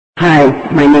Hi,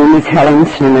 my name is Helen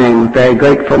and I'm a very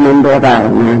grateful member of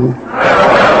Al-Anon.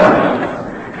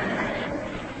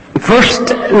 First,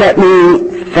 let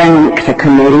me thank the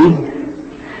committee,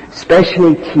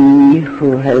 especially T,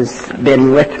 who has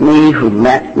been with me, who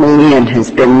met me and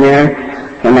has been there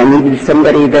when I needed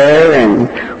somebody there, and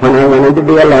when I wanted to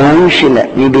be alone, she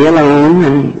let me be alone,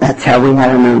 and that's how we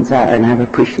Al-Anons are, and I've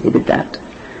appreciated that.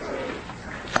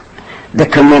 The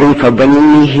committee for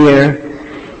bringing me here,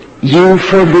 you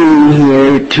for being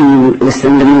here to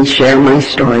listen to me share my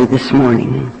story this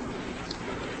morning.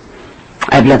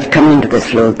 I've loved coming to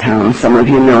this little town. Some of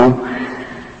you know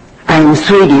I'm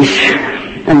Swedish,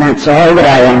 and that's all that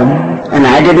I am. And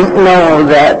I didn't know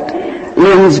that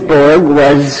Lindsborg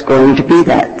was going to be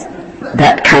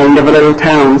that kind of a little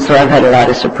town, so I've had a lot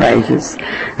of surprises.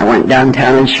 I went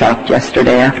downtown and shopped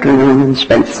yesterday afternoon and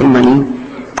spent some money.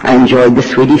 I enjoyed the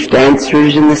Swedish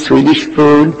dancers and the Swedish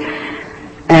food.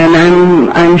 And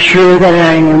I'm sure that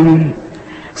I am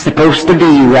supposed to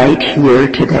be right here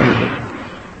today.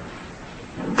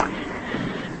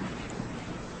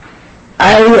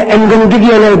 I am going to give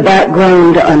you a little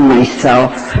background on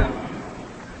myself.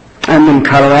 I'm in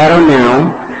Colorado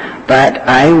now, but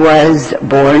I was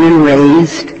born and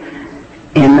raised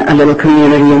in a little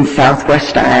community in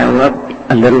southwest Iowa,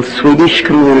 a little Swedish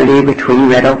community between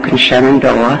Red Oak and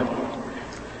Shenandoah.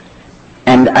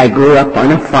 And I grew up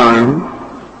on a farm.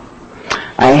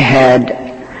 I had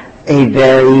a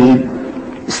very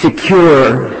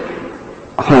secure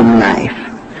home life.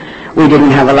 We didn't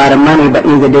have a lot of money, but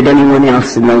neither did anyone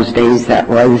else in those days. That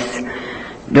was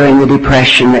during the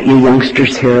Depression that you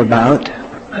youngsters hear about.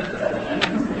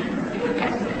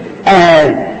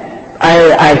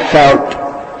 I felt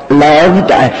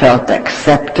loved. I felt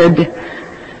accepted.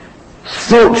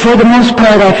 So for the most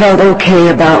part, I felt okay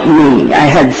about me. I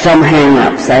had some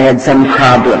hang-ups, I had some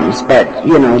problems, but,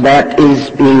 that is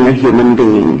being a human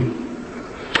being.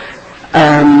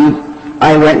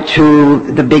 I went to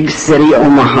the big city,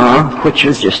 Omaha, which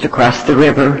was just across the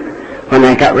river, when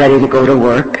I got ready to go to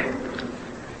work.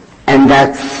 And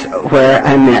that's where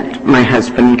I met my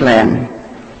husband, Glenn.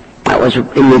 That was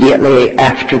immediately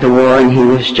after the war, and he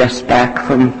was just back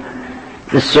from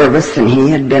the service, and he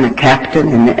had been a captain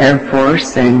in the Air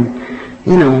Force, and,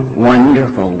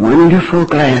 wonderful, wonderful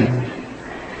Glenn.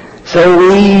 So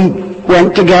we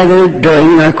went together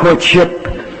during our courtship.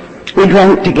 We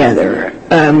drank together.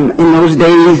 In those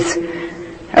days,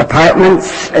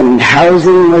 apartments and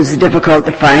housing was difficult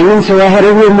to find, and so I had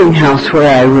a rooming house where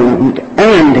I roomed.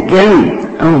 And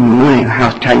again, oh my,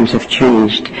 how times have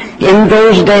changed. In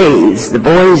those days, the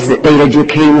boys that dated you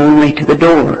came only to the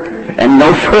door and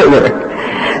no further.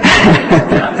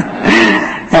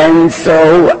 And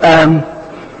so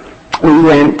we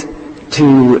went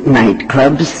to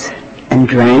nightclubs and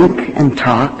drank and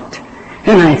talked,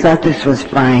 and I thought this was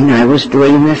fine. I was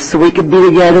doing this so we could be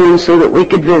together and so that we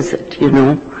could visit,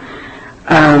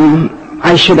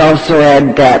 I should also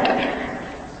add that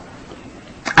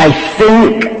I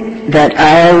think that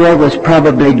Iowa was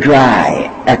probably dry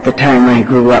at the time I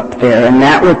grew up there, and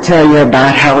that would tell you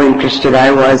about how interested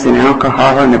I was in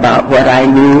alcohol and about what I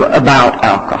knew about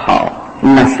alcohol.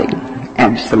 Nothing.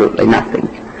 Absolutely nothing.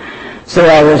 So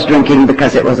I was drinking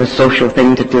because it was a social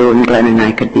thing to do, and Glenn and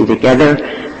I could be together,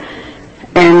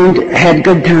 and had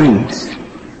good times.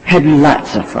 Had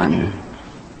lots of fun.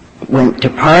 Went to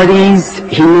parties.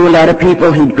 He knew a lot of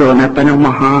people. He'd grown up in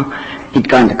Omaha. He'd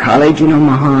gone to college in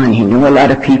Omaha, and he knew a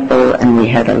lot of people, and we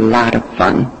had a lot of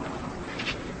fun.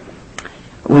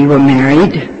 We were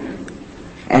married,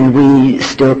 and we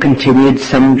still continued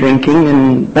some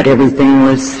drinking, but everything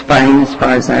was fine as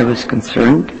far as I was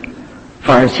concerned, as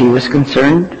far as he was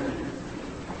concerned.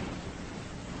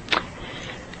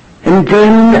 And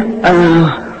then,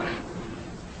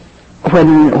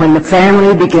 when the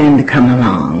family began to come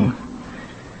along,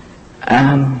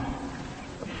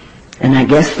 and I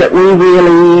guess that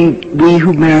we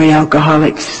who marry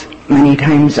alcoholics many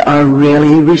times are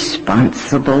really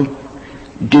responsible,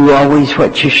 do always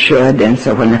what you should, and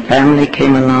so when the family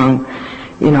came along,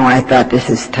 I thought this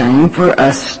is time for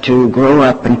us to grow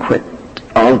up and quit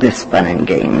all this fun and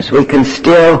games. We can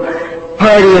still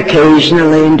party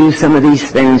occasionally and do some of these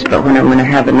things, but when I'm going to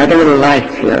have another little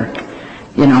life here,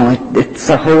 it's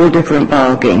a whole different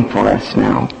ball game for us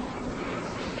now.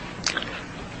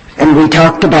 And we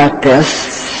talked about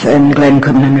this, and Glenn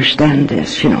couldn't understand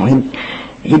this.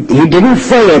 He didn't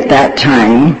say at that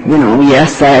time,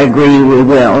 yes, I agree, we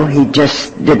will. He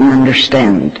just didn't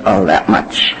understand all that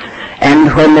much.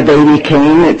 And when the baby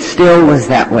came, it still was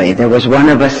that way. There was one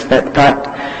of us that thought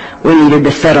we needed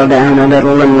to settle down a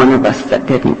little, and one of us that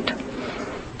didn't.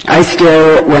 I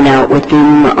still went out with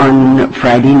him on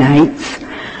Friday nights,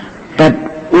 but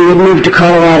we had moved to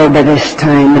Colorado by this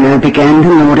time, and I began to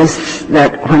notice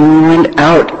that when we went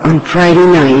out on Friday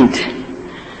night,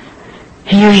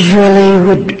 he usually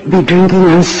would be drinking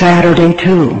on Saturday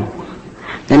too.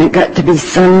 Then it got to be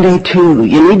Sunday too.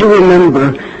 You need to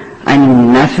remember, I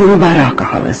knew nothing about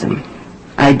alcoholism.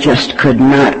 I just could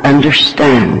not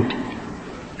understand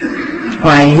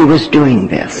why he was doing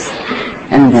this.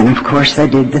 And then, of course, I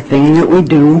did the thing that we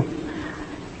do.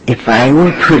 If I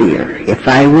were prettier, if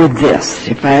I were this,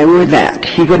 if I were that,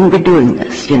 he wouldn't be doing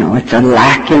this. You know, it's a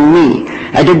lack in me.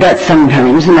 I did that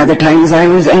sometimes, and other times I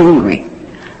was angry.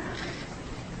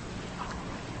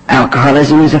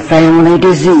 Alcoholism is a family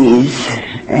disease,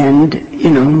 and,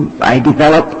 you know, I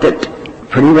developed it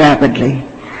pretty rapidly.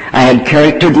 I had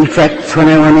character defects when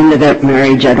I went into that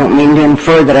marriage. I don't mean to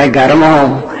infer that I got them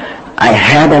all. I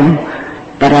had them.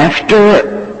 But after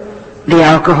the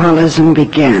alcoholism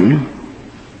began,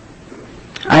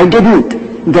 I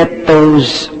didn't get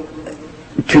those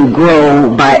to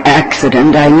grow by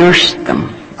accident. I nursed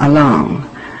them along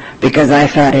because I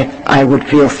thought if I would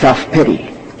feel self-pity.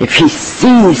 If he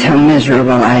sees how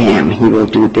miserable I am, he will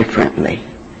do differently.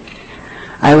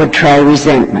 I would try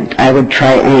resentment. I would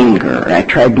try anger. I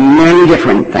tried many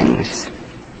different things.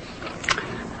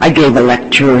 I gave a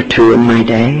lecture or two in my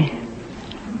day.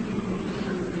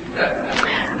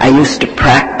 I used to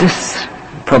practice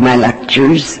for my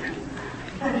lectures.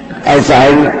 As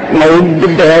I made the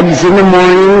beds in the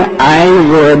morning, I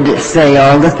would say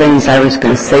all the things I was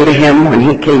going to say to him when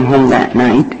he came home that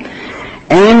night.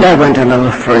 And I went a little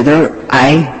further.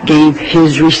 I gave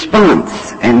his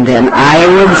response, and then I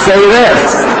would say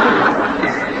this.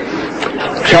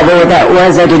 Trouble with that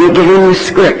was I didn't give him the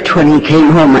script when he came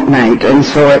home at night, and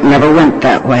so it never went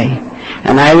that way.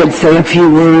 And I would say a few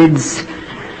words,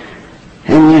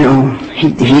 and, you know,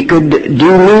 he could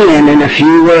do me in a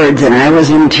few words, and I was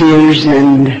in tears,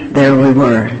 and there we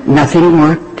were. Nothing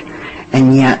worked,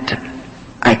 and yet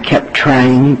I kept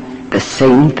trying the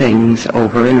same things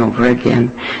over and over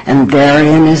again. And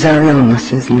therein is our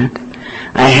illness, isn't it?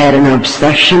 I had an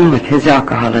obsession with his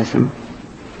alcoholism.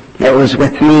 It was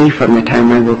with me from the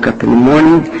time I woke up in the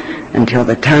morning until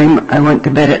the time I went to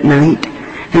bed at night,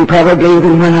 and probably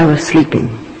even when I was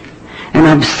sleeping.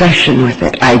 An obsession with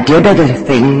it. I did other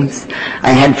things.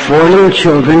 I had 4 little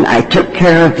children. I took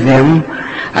care of them.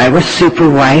 I was super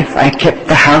wife. I kept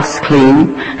the house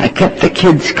clean. I kept the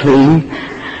kids clean.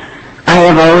 I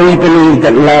have always believed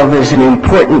that love is an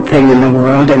important thing in the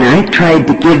world, and I tried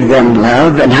to give them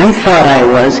love, and I thought I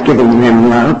was giving them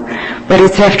love. But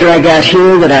it's after I got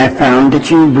here that I found that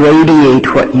you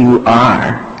radiate what you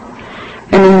are.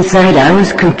 And inside I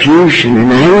was confusion,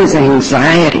 and I was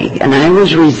anxiety, and I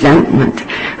was resentment,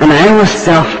 and I was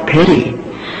self-pity.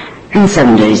 And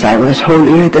some days I was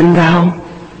holier than thou,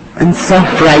 and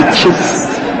self-righteous.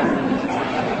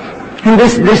 And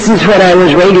this is what I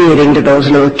was radiating to those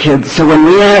little kids. So when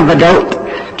we have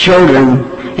adult children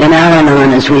in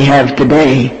Al-Anon as we have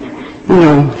today, you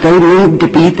know, they need to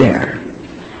be there.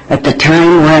 At the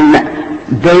time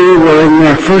when they were in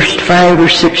their first 5 or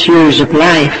 6 years of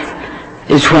life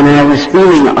is when I was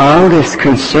feeling all this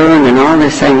concern and all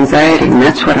this anxiety, and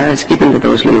that's what I was giving to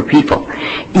those little people.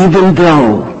 Even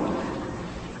though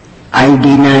I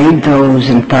denied those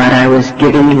and thought I was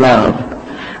giving love,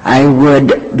 I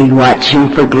would be watching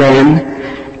for Glenn,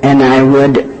 and I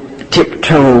would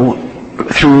tiptoe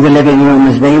through the living room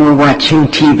as they were watching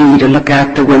TV to look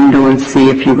out the window and see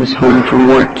if he was home from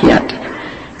work yet.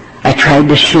 I tried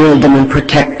to shield them and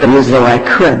protect them as though I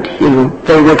could. You know,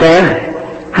 they were there.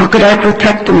 How could I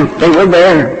protect them? They were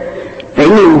there. They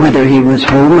knew whether he was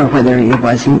home or whether he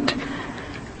wasn't.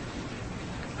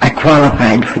 I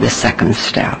qualified for the second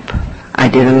step. I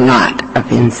did a lot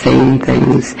of insane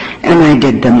things, and I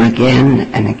did them again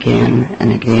and again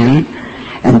and again,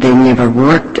 and they never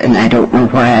worked, and I don't know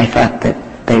why I thought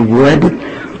that they would,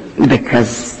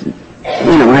 because,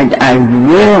 you know, I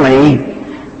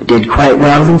really did quite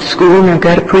well in school, and I've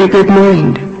got a pretty good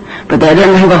mind, but that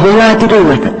didn't have a whole lot to do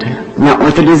with it, not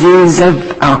with the disease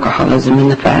of alcoholism in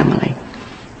the family.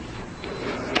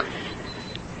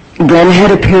 Glenn had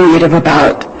a period of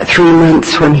about 3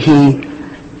 months when he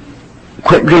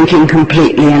quit drinking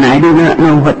completely, and I do not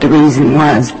know what the reason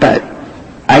was, but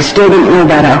I still didn't know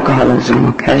about alcoholism,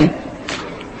 okay?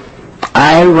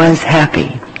 I was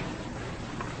happy.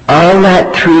 All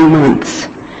that 3 months.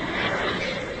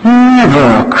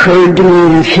 Never occurred to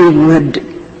me that he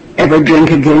would ever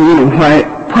drink again. You know,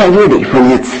 why would he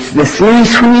when it's this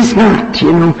nice when he's not,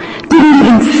 you know? Didn't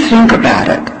even think about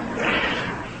it.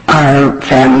 Our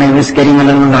family was getting a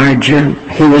little larger.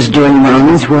 He was doing well in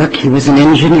his work. He was an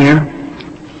engineer.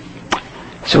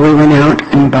 So we went out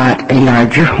and bought a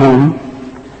larger home.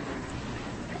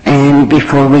 And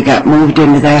before we got moved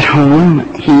into that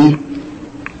home, he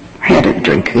had a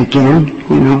drink again,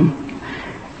 you know.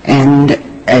 And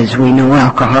as we know,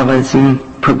 alcoholism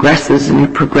progresses, and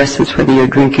it progresses whether you're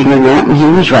drinking or not, and he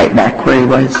was right back where he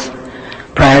was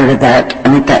prior to that,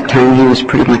 and at that time he was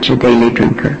pretty much a daily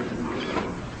drinker.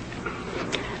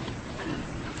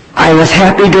 I was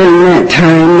happy during that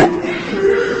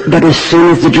time, but as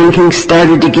soon as the drinking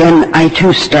started again, I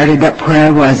too started up where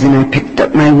I was, and I picked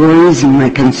up my worries and my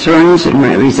concerns and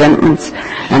my resentments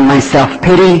and my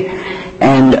self-pity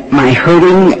and my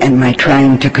hurting and my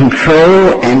trying to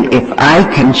control, and if I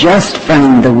can just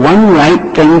find the one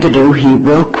right thing to do, he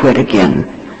will quit again.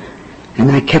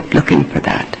 And I kept looking for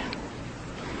that.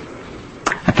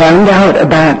 I found out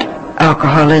about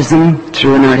alcoholism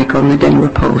through an article in the Denver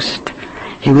Post.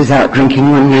 He was out drinking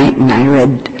one night, and I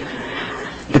read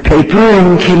the paper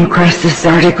and came across this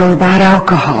article about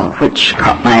alcohol, which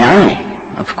caught my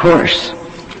eye, of course.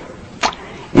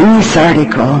 In this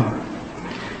article,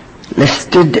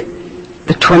 listed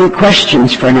the 20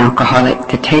 questions for an alcoholic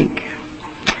to take.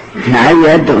 And I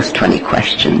read those 20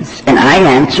 questions, and I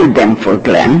answered them for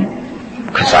Glenn,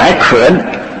 because I could.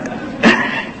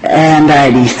 And I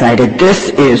decided this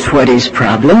is what his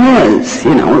problem was.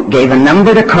 You know, gave a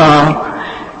number to call,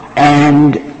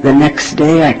 and the next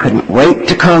day I couldn't wait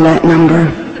to call that number.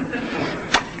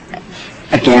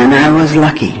 Again, I was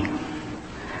lucky.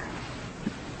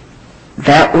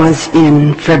 That was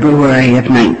in February of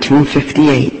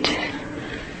 1958.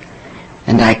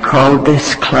 And I called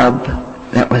this club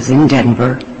that was in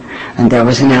Denver, and there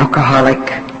was an alcoholic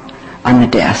on the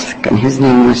desk, and his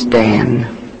name was Dan,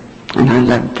 and I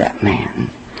loved that man.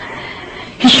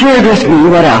 He shared with me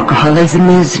what alcoholism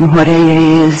is and what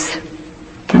AA is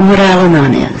and what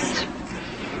Al-Anon is.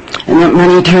 And that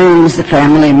many times the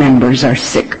family members are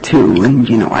sick too, and,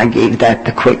 you know, I gave that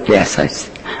the quick yes.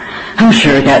 I'm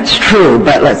sure that's true,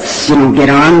 but let's, get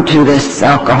on to this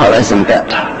alcoholism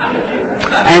bit.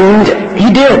 And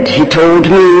he did. He told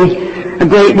me a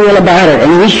great deal about it,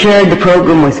 and he shared the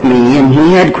program with me, and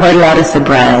he had quite a lot of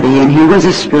sobriety, and he was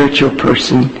a spiritual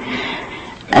person.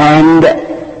 And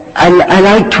I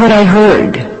liked what I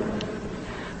heard.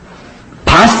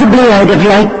 Possibly I'd have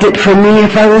liked it for me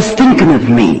if I was thinking of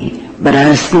me, but I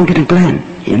was thinking of Glenn,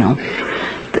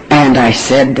 And I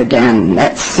said to Dan,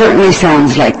 that certainly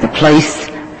sounds like the place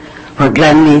where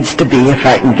Glenn needs to be if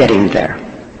I can get him there.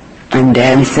 And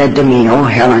Dan said to me, oh,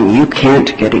 Helen, you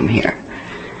can't get him here.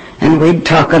 And we'd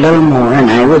talk a little more, and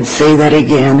I would say that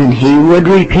again, and he would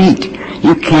repeat,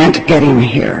 you can't get him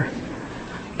here.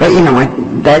 But,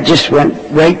 that just went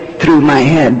right through my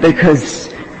head, because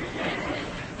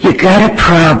you got a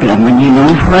problem, and you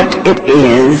know what it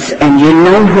is, and you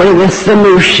know where the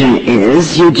solution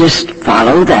is. You just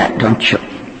follow that, don't you?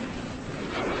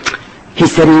 He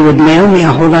said he would mail me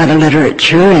a whole lot of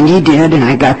literature, and he did, and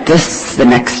I got this the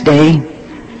next day.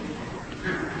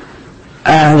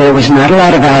 There was not a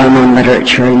lot of Al-Anon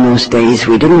literature in those days.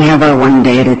 We didn't have our one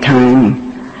day at a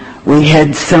time. We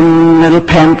had some little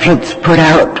pamphlets put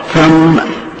out from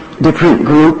different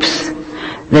groups.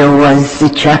 There was the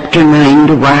Chapter 9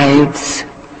 to Wives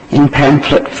in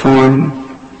pamphlet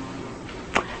form.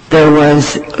 There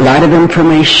was a lot of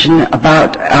information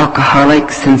about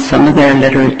alcoholics in some of their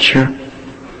literature.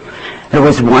 There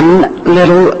was one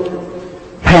little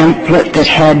pamphlet that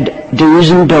had do's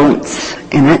and don'ts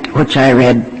in it, which I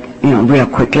read, real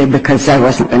quickly, because I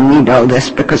wasn't going to need all this,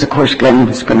 because of course Glenn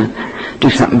was going to do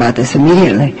something about this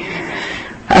immediately.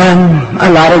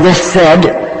 A lot of this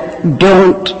said,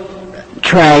 don't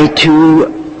try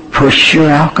to push your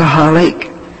alcoholic,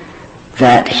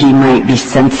 that he might be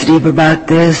sensitive about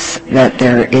this, that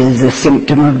there is a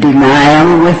symptom of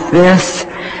denial with this.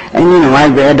 And, I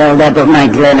read all that, but my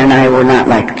Glenn and I were not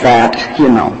like that,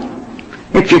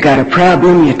 If you got a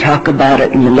problem, you talk about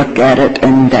it and you look at it,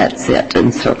 and that's it.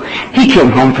 And so he came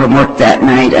home from work that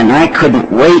night, and I couldn't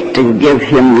wait to give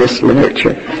him this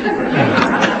literature.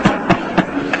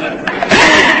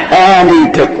 And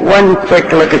he took one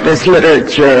quick look at this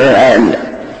literature, and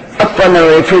up on the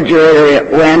refrigerator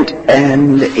it went,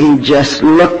 and he just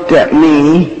looked at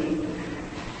me,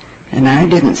 and I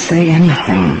didn't say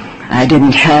anything. I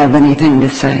didn't have anything to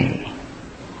say.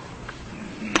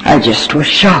 I just was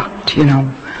shocked,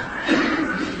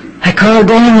 I called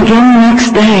Dan again the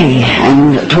next day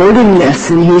and told him this,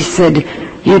 and he said,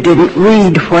 you didn't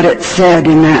read what it said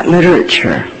in that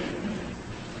literature.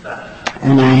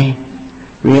 And I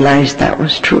realized that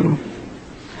was true.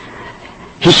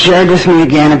 he shared with me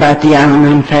again about the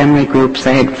Al-Anon family groups.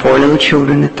 I had 4 little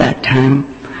children at that time,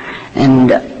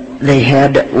 and they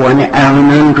had one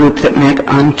Al-Anon group that met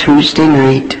on Tuesday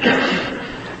night.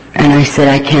 And I said,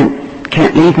 I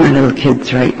can't leave my little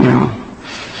kids right now.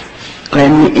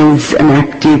 Glenn is an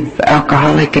active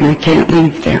alcoholic, and I can't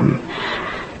leave them.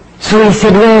 So he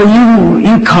said, well,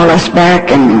 you call us back,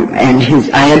 and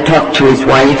I had talked to his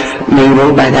wife,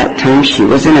 Mabel, by that time. She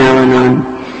was an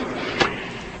Al-Anon.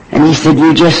 And he said,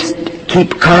 you just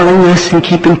keep calling us and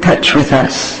keep in touch with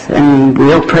us, and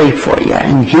we'll pray for you.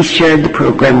 And he shared the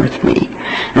program with me.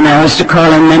 And I was to call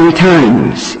him many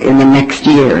times in the next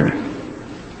year.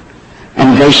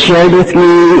 And they shared with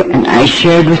me, and I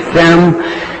shared with them,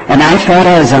 and I thought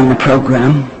I was on the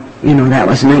program. You know, that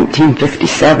was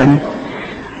 1957.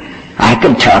 I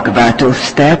could talk about those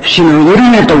steps. You know, you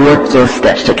don't have to work those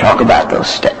steps to talk about those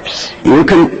steps. You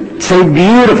can say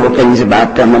beautiful things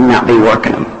about them and not be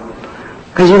working them.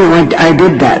 Because, you know, I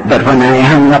did that, but when I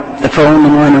hung up the phone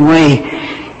and went away,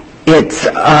 it's,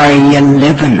 are you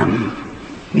living them?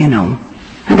 You know,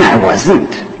 and I wasn't.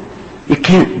 You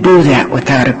can't do that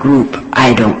without a group,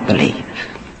 I don't believe.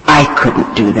 I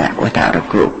couldn't do that without a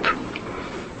group.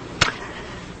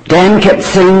 Dan kept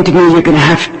saying to me, you're going to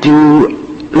have to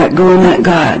let go and let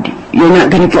God. You're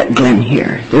not going to get Glenn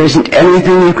here. There isn't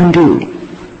anything you can do.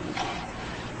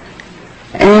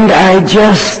 And I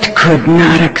just could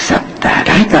not accept that.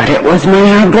 I thought it was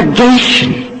my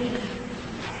obligation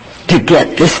to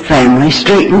get this family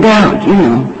straightened out, you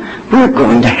know. We're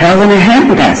going to hell in a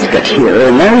handbasket here,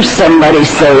 and there's somebody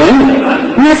saying,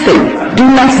 nothing, do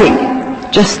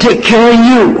nothing, just take care of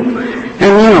you.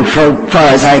 And, you know, for as far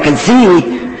as I could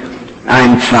see,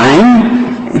 I'm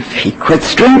fine. If he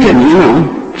quits drinking, you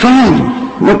know,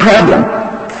 fine, no problem.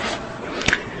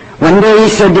 One day he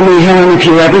said to me, Helen, if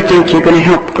you ever think you're going to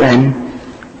help Glenn,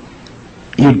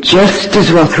 you just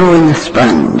as well throw in the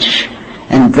sponge.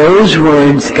 And those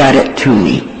words got it to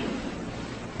me,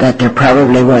 that there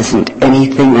probably wasn't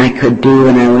anything I could do,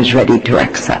 and I was ready to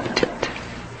accept it.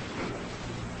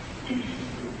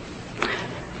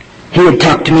 He had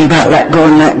talked to me about let go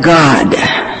and let God.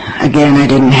 Again, I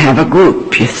didn't have a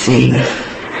group, you see.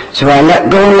 So I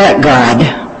let go and let God,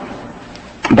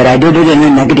 but I did it in a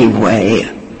negative way.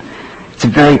 It's a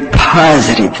very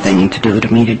positive thing to do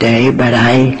to me today, but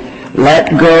I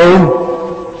let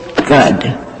go God.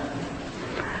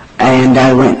 And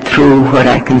I went through what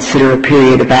I consider a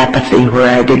period of apathy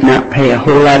where I did not pay a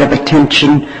whole lot of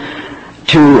attention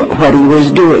to what he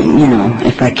was doing. You know,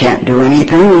 if I can't do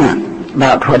anything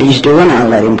about what he's doing, I'll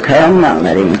let him come, I'll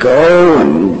let him go,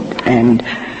 and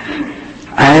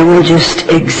I will just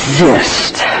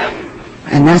exist.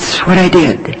 And that's what I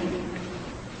did.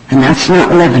 And that's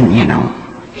not living, you know.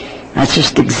 That's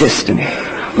just existing,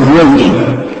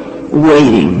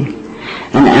 waiting.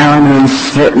 And Al-Anon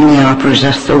certainly offers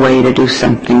us the way to do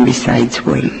something besides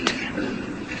wait.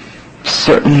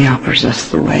 Certainly offers us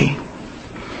the way.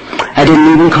 I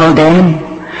didn't even call Dan.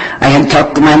 I had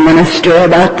talked to my minister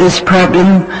about this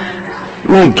problem.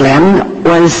 My Glenn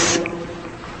was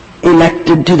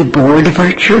elected to the board of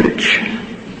our church.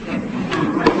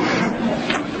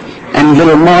 And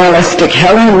little moralistic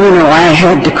Helen, you know, I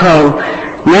had to call,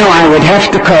 now I would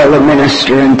have to call the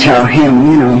minister and tell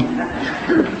him, you know.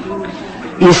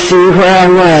 You see, where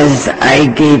I was, I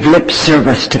gave lip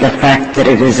service to the fact that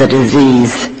it is a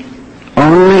disease.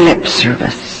 Only lip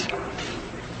service.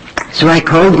 So I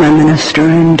called my minister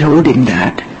and told him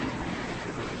that.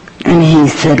 And he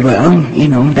said, well, you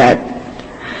know, that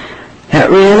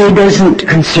really doesn't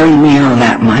concern me all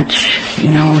that much. You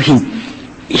know,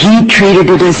 he treated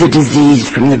it as a disease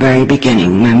from the very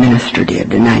beginning. My minister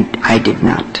did, and I did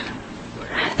not.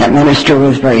 That minister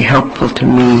was very helpful to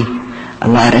me a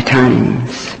lot of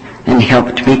times and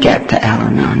helped me get to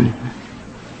Al-Anon.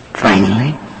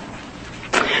 Finally,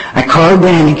 I called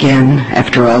Dan again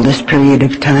after all this period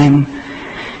of time.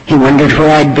 He wondered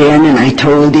where I'd been, and I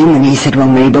told him, and he said, well,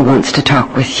 Mabel wants to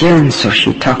talk with you. And so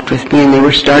she talked with me, and they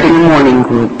were starting a morning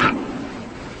group.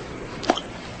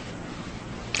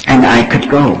 And I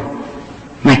could go.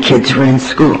 My kids were in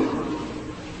school.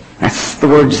 That's the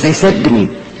words they said to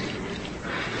me.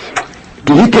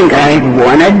 Do you think I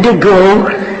wanted to go?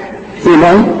 You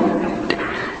know?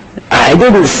 I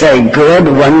didn't say good,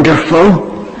 wonderful.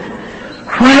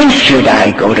 Why should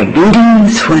I go to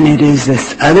meetings when it is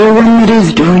this other one that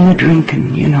is doing the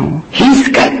drinking, you know? He's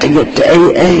got to get to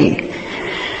AA.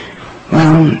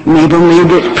 Well, Mabel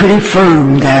made it pretty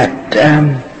firm that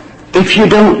if you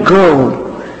don't go,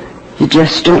 you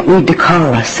just don't need to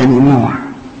call us anymore.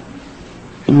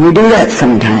 And we do that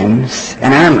sometimes,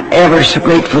 and I'm ever so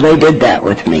grateful they did that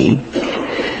with me.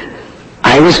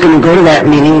 I was going to go to that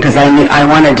meeting because I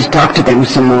wanted to talk to them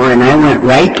some more, and I went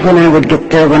right when I would get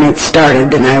there when it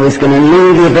started, and I was going to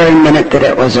leave the very minute that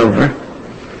it was over.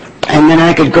 And then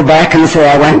I could go back and say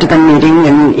I went to the meeting,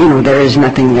 and, there is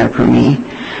nothing there for me.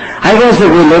 I was a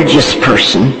religious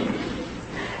person.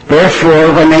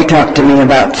 Therefore, when they talked to me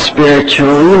about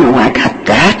spiritual, I got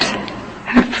that.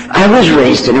 I was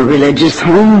raised in a religious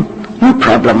home. No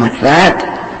problem with that.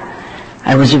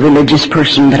 I was a religious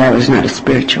person, but I was not a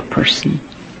spiritual person.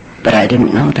 But I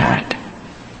didn't know that.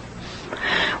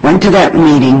 Went to that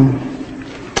meeting,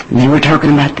 and they were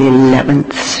talking about the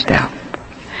 11th step.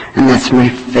 And that's my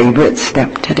favorite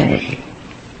step today.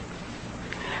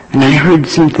 And I heard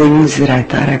some things that I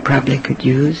thought I probably could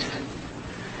use.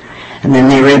 And then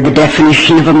they read the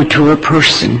definition of a mature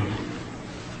person.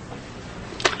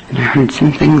 And I heard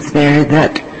some things there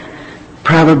that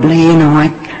probably,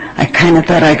 I kind of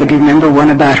thought I could remember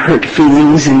one about hurt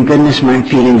feelings, and goodness, my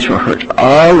feelings were hurt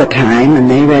all the time, and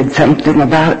they read something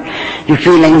about your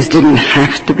feelings didn't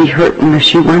have to be hurt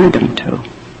unless you wanted them to.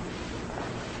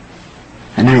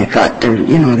 And I thought,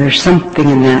 there's something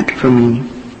in that for me.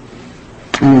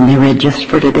 And then they read just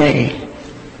for today.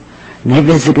 And they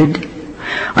visited.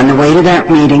 On the way to that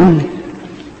meeting,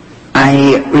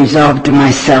 I resolved to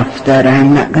myself that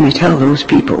I'm not going to tell those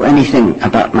people anything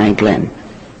about my Glenn.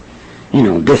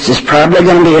 This is probably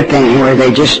going to be a thing where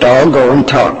they just all go and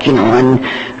talk, and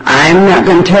I'm not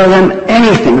going to tell them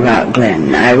anything about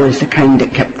Glenn. I was the kind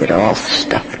that kept it all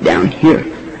stuffed down here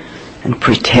and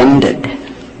pretended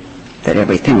that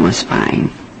everything was fine.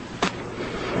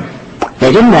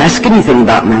 They didn't ask anything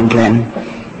about my Glenn.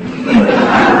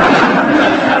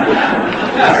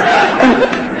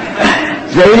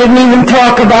 They didn't even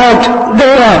talk about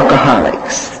their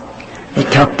alcoholics. They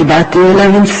talked about the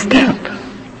 11th step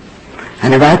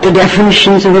and about the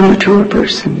definitions of a mature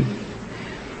person.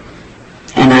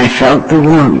 And I felt the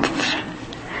warmth,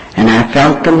 and I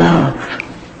felt the love.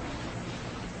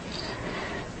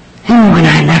 And when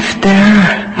I left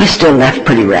there, I still left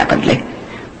pretty rapidly,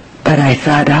 but I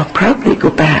thought I'll probably go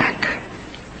back.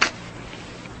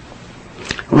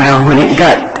 Well, when it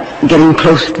got getting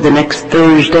close to the next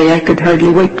Thursday, I could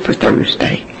hardly wait for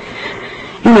Thursday.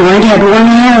 I'd had 1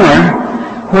 hour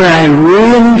where I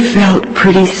really felt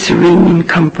pretty serene and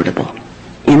comfortable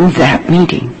in that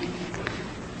meeting.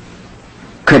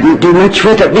 Couldn't do much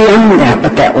with it beyond that,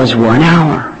 but that was 1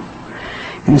 hour.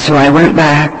 And so I went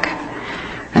back,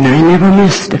 and I never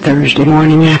missed a Thursday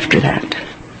morning after that.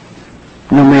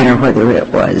 No matter whether it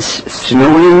was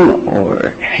snowing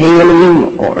or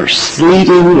hailing or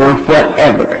sleeting or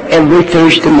whatever, every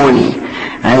Thursday morning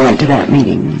I went to that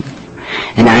meeting.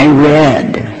 And I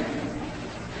read.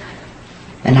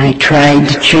 And I tried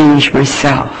to change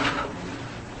myself.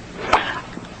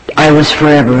 I was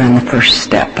forever on the first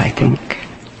step, I think.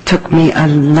 Took me a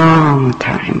long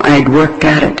time. I'd work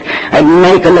at it. I'd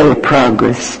make a little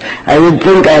progress. I would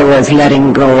think I was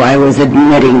letting go. I was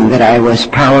admitting that I was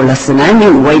powerless. And I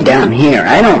mean way down here.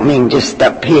 I don't mean just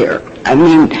up here. I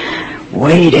mean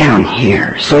way down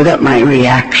here, so that my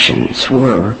reactions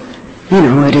were,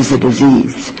 it is a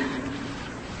disease.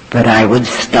 But I would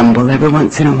stumble every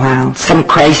once in a while. Some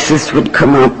crisis would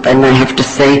come up, and I have to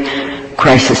say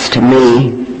crisis to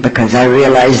me, because I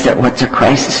realize that what's a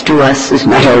crisis to us is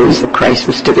not always a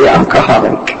crisis to the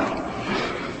alcoholic.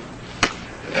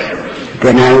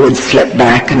 Then I would slip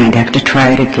back, and I'd have to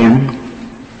try it again.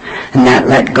 And that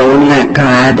let go and let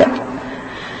God,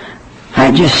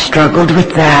 I just struggled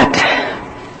with that.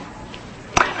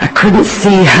 I couldn't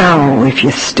see how, if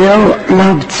you still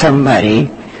loved somebody,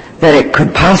 that it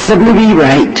could possibly be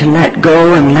right to let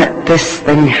go and let this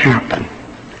thing happen.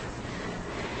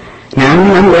 Now I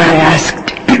remember I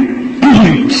asked,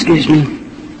 excuse me,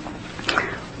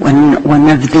 one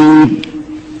of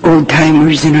the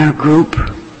old-timers in our group,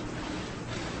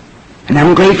 and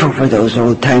I'm grateful for those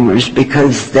old-timers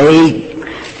because they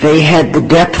had the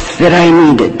depth that I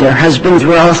needed. Their husbands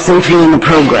were all safely in the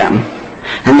program,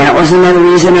 and that was another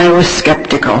reason I was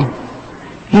skeptical.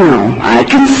 I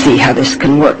can see how this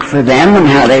can work for them and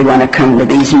how they want to come to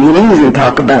these meetings and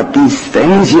talk about these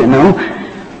things,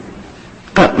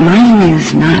 But mine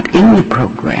is not in the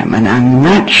program, and I'm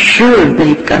not sure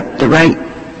they've got the right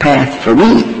path for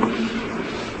me.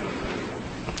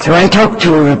 So I talked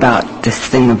to her about this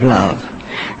thing of love,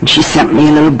 and she sent me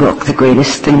a little book, The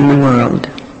Greatest Thing in the World,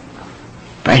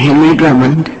 by Henry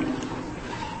Drummond.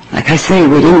 Like I say,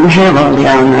 we didn't have all the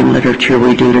Al-Anon literature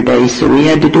we do today, so we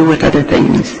had to do with other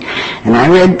things. And I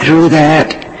read through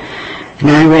that,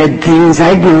 and I read things,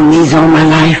 I'd known these all my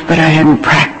life, but I hadn't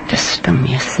practiced them,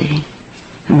 you see.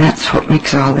 And that's what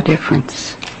makes all the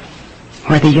difference,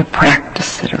 whether you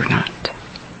practice it or not.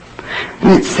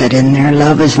 And it said in there,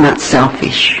 love is not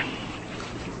selfish.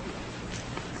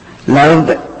 Love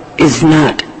is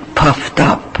not puffed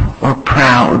up or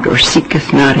proud or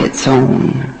seeketh not its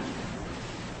own.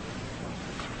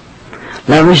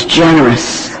 Love is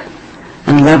generous,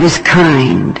 and love is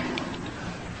kind,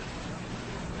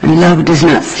 and love does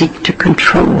not seek to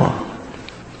control.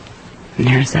 And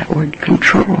there's that word,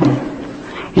 control.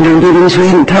 You know, Livings, we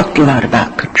hadn't talked a lot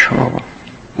about control.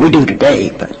 We do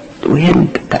today, but we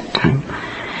hadn't at that time.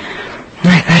 And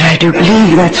I thought, I do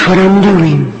believe that's what I'm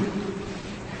doing.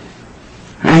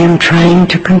 I am trying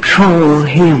to control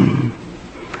him.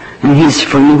 And his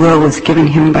free will was given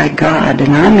him by God,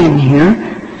 and I'm in here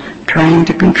trying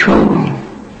to control.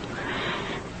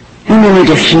 And in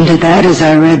addition to that, as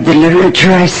I read the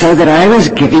literature, I saw that I was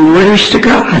giving orders to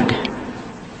God.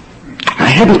 I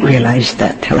hadn't realized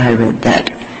that till I read that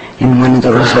in one of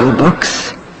those old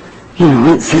books. You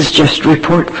know, it says just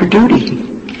report for duty.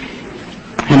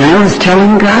 And I was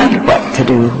telling God what to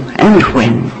do and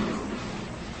when.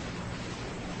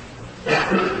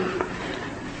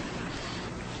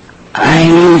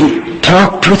 I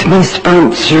talked with my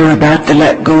sponsor about the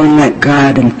let go and let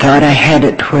God and thought I had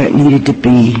it where it needed to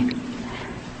be.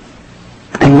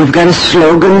 And we've got a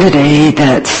slogan today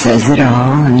that says it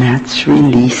all, and that's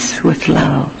release with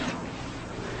love.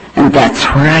 And that's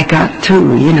where I got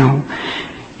to, you know.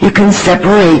 You can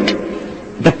separate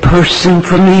the person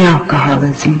from the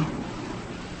alcoholism,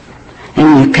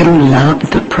 and you can love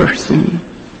the person.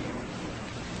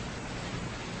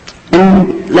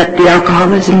 And let the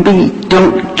alcoholism be.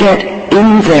 Don't get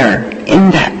in there,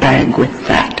 in that bag with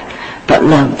that, but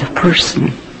love the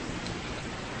person.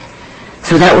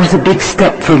 So that was a big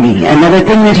step for me. Another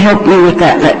thing that helped me with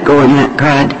that let go and let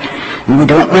God, and we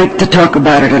don't like to talk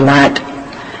about it a lot,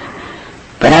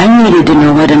 but I needed to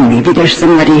know it, and maybe there's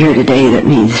somebody here today that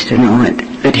needs to know it,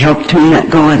 that helped me let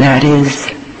go of that is,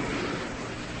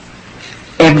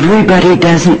 everybody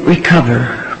doesn't recover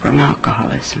from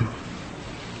alcoholism.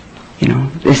 You know,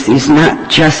 this is not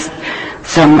just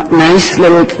some nice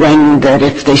little thing that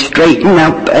if they straighten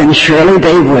up, and surely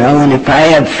they will, and if I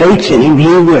have faith in him, he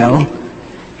will.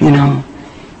 You know,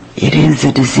 it is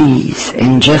a disease,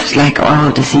 and just like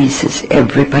all diseases,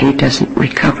 everybody doesn't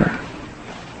recover.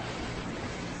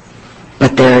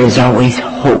 But there is always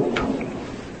hope,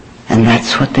 and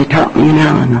that's what they taught me in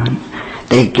Al-Anon.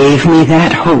 They gave me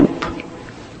that hope.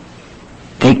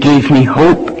 They gave me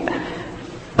hope,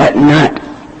 but not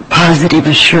positive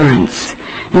assurance.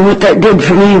 And what that did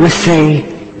for me was say,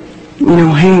 you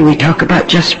know, hey, we talk about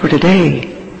just for today.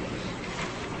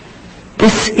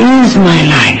 This is my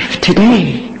life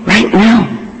today, right now.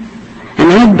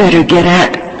 And I'd better get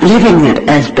at living it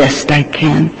as best I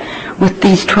can with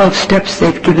these 12 steps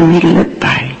they've given me to live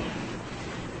by.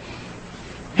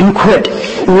 And quit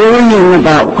worrying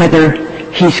about whether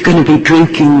he's going to be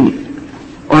drinking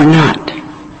or not.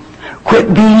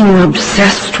 Quit being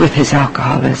obsessed with his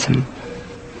alcoholism.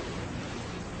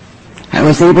 I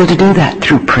was able to do that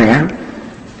through prayer.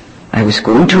 I was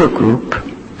going to a group.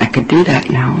 I could do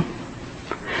that now.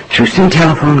 Through some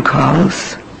telephone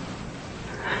calls.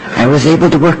 I was able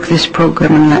to work this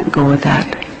program and let go of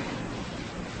that.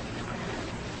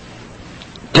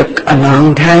 Took a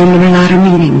long time and a lot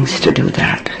of meetings to do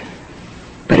that.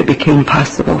 But it became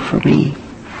possible for me.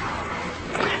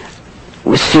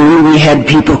 Soon we had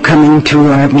people coming to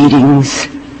our meetings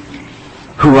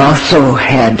who also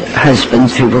had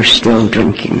husbands who were still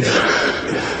drinking.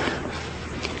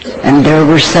 And there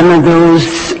were some of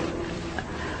those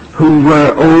who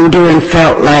were older and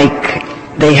felt like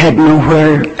they had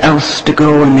nowhere else to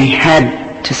go and they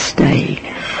had to stay.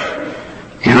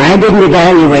 Now, I didn't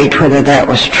evaluate whether that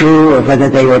was true or whether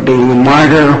they were being a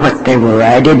martyr or what they were.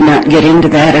 I did not get into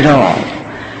that at all.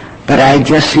 But I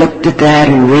just looked at that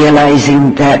and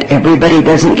realizing that everybody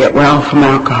doesn't get well from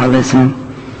alcoholism,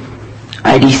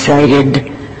 I decided,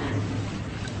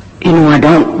 you know, I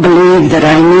don't believe that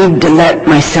I need to let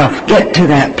myself get to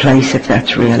that place if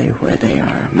that's really where they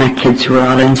are. My kids were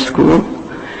all in school,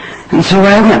 and so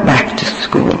I went back to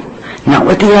school. Not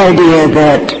with the idea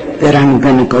that I'm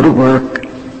going to go to work,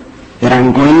 that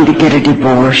I'm going to get a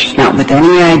divorce, not with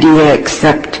any idea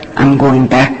except I'm going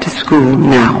back to school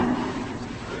now.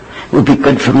 It would be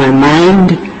good for my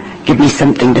mind, give me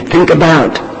something to think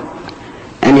about,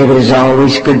 and it is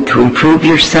always good to improve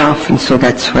yourself, and so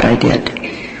that's what I did.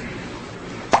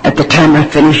 At the time I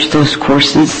finished those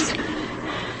courses,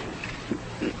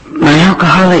 my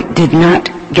alcoholic did not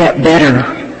get better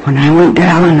when I went to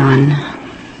Al-Anon.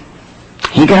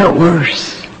 He got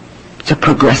worse. It's a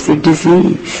progressive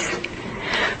disease.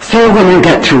 So when I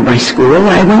got through my school,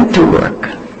 I went to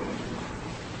work.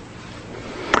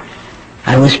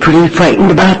 I was pretty frightened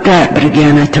about that, but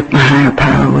again, I took my higher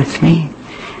power with me.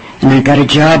 And I got a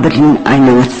job, but I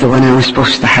know it's the one I was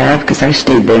supposed to have because I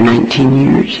stayed there 19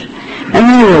 years. And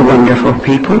they were wonderful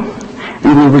people.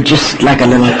 And we were just like a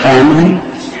little family.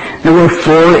 There were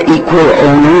 4 equal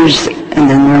owners, and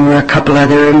then there were a couple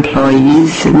other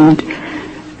employees, and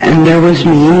there was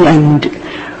me. And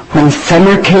when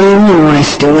summer came, I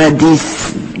still had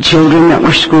these children that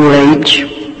were school age.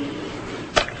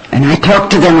 And I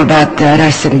talked to them about that.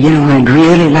 I said, I'd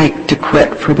really like to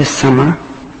quit for the summer.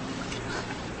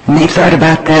 And they thought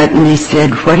about that, and they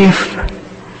said, what if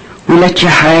we let you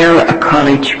hire a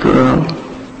college girl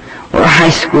or a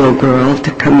high school girl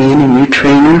to come in, and you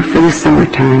train her for the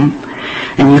summertime,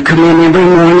 and you come in every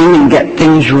morning and get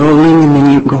things rolling, and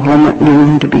then you go home at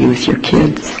noon to be with your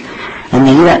kids. And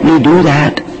they let me do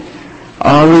that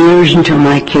all the years until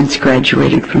my kids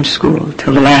graduated from school,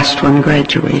 till the last one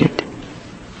graduated.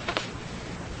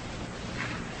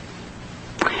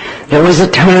 There was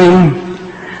a time,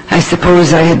 I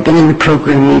suppose I had been in the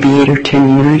program maybe 8 or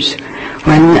 10 years,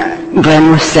 when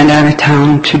Glenn was sent out of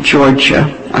town to Georgia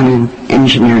on an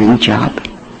engineering job.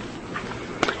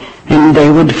 And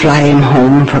they would fly him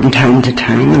home from time to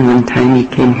time, and one time he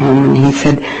came home and he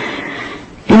said,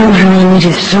 Helen, it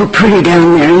is so pretty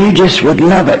down there, you just would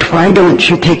love it. Why don't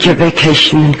you take your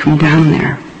vacation and come down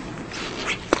there?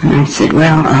 And I said,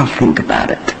 well, I'll think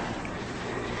about it.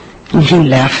 And he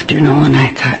left, and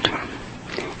I thought,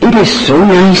 it is so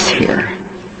nice here,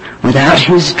 without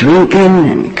his drinking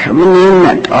and coming in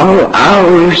at all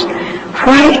hours.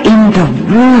 Why in the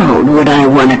world would I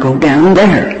want to go down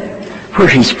there, where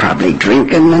he's probably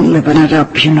drinking and living it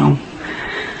up,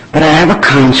 But I have a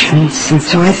conscience, and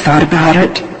so I thought about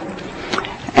it,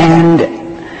 and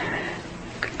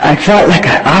I felt like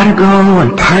I ought to go,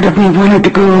 and part of me wanted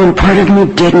to go, and part of me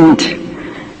didn't.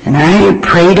 And I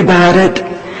prayed about it,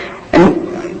 and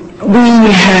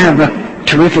we have a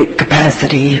terrific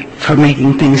capacity for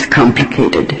making things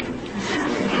complicated.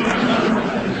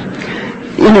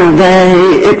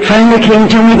 It finally came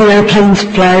to me, the airplanes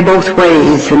fly both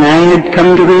ways, and I had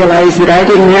come to realize that I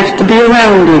didn't have to be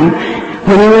around him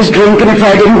when he was drinking if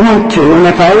I didn't want to, and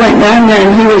if I went down there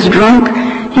and he was drunk,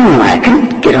 I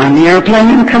could get on the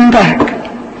airplane and come back.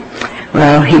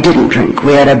 Well, he didn't drink.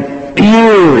 We had a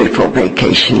beautiful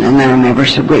vacation, and I'm ever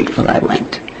so grateful I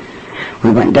went. We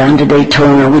went down to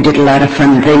Daytona, we did a lot of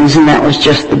fun things, and that was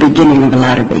just the beginning of a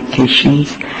lot of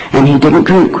vacations. And he didn't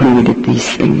drink when we did these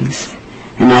things.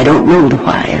 And I don't know the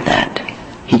why of that.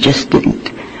 He just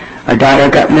didn't. Our daughter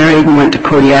got married and went to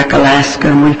Kodiak, Alaska,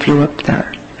 and we flew up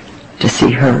there to see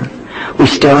her. We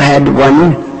still had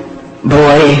one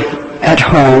boy at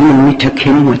home, and we took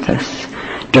him with us.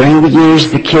 During the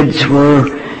years the kids were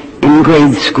in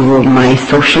grade school, my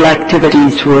social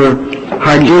activities were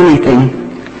hardly anything.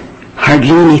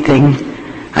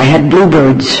 I had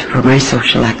bluebirds for my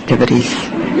social activities.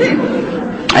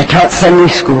 I taught Sunday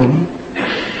school.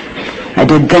 I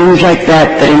did things like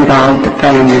that involved the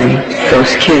family,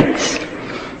 those kids.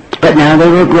 But now they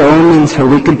were grown, and so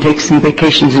we could take some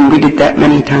vacations, and we did that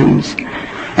many times.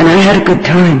 And I had a good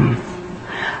time.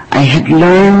 I had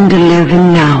learned to live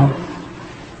in now.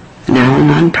 And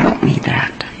Al-Anon taught me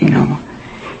that,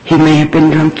 He may have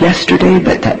been drunk yesterday,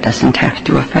 but that doesn't have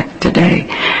to affect today.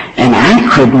 And I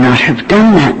could not have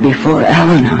done that before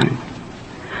Al-Anon.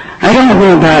 I don't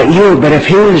know about you, but if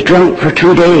he was drunk for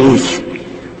 2 days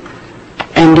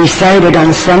and decided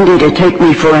on Sunday to take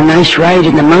me for a nice ride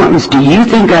in the mountains, do you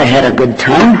think I had a good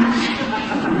time?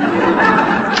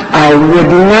 I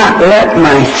would not let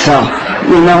myself,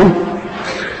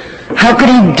 How could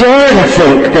he dare to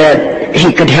think that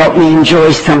he could help me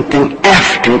enjoy something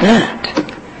after that?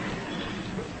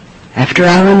 After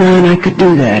Al-Anon, I could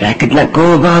do that. I could let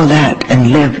go of all that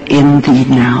and live in the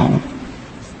now.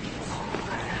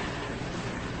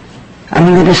 I'm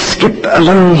going to skip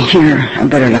along here. I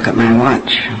better look at my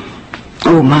watch.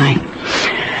 Oh, my.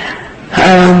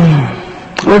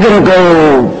 We're going to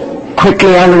go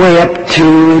quickly all the way up to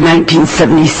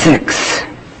 1976.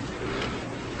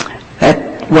 That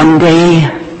one day,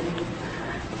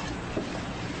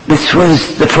 this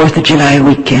was the 4th of July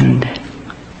weekend.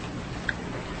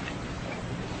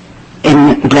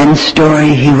 In Glenn's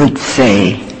story, he would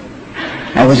say,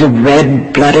 I was a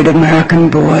red-blooded American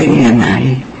boy, and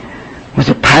I was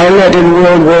a pilot in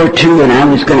World War II, and I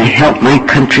was going to help my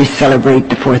country celebrate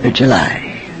the 4th of July.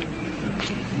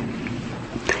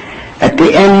 At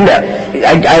the end,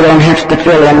 I don't have to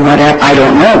fill in what I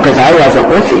don't know, because I wasn't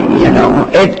with him,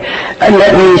 And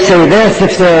let me say this,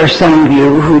 if there are some of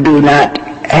you who do not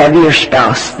have your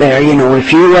spouse there. You know,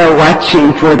 if you are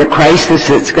watching for the crisis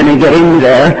that's going to get in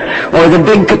there, or the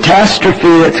big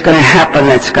catastrophe that's going to happen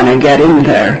that's going to get in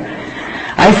there.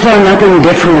 I saw nothing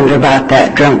different about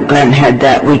that drunk Glenn had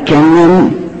that weekend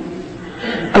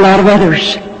than a lot of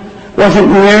others.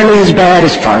 Wasn't nearly as bad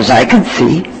as far as I could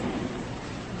see.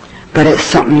 But it's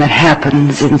something that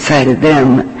happens inside of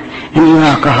them, and you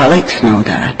alcoholics know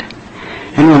that.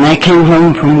 And when I came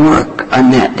home from work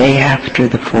on that day after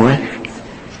the 4th,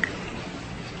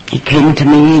 he came to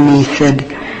me and he said,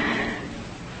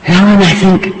 Helen, I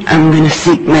think I'm going to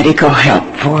seek medical help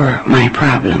for my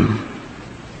problem.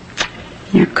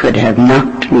 You could have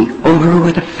knocked me over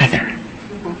with a feather.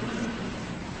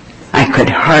 I could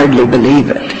hardly believe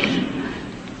it.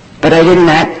 But I didn't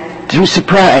act too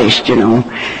surprised, you know.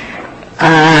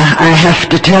 I have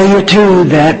to tell you, too,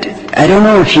 that I don't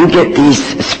know if you get these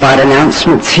spot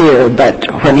announcements here, but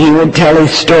when he would tell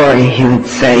his story, he would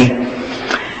say,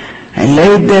 I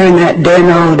laid there in that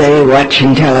den all day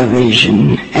watching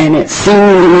television, and it seemed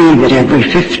to me that every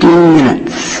 15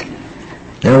 minutes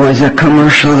there was a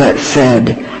commercial that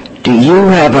said, do you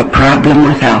have a problem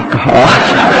with alcohol?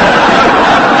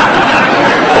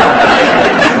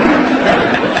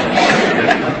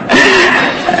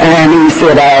 And he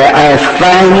said, I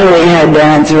finally had the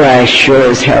answer, I sure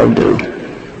as hell do.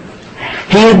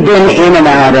 He had been in and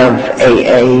out of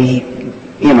AA,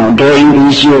 you know, during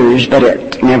these years, but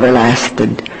it never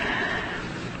lasted.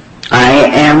 I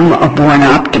am a born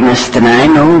optimist, and I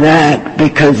know that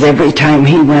because every time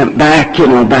he went back, you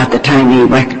know, about the time he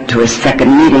went to his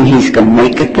second meeting, he's going to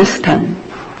make it this time.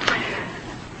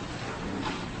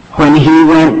 When he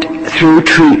went through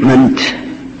treatment,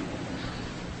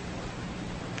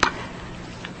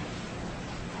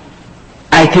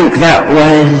 I think that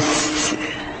was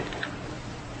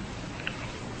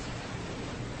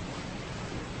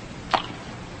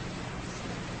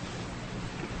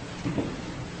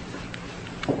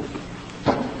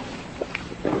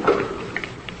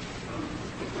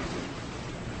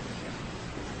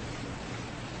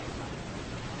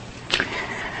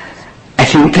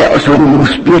one of the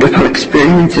most beautiful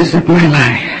experiences of my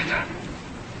life.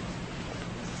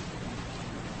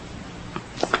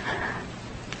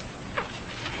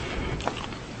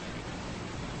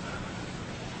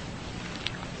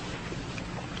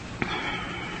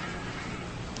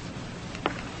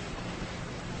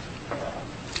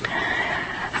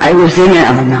 I was in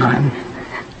Al-Anon.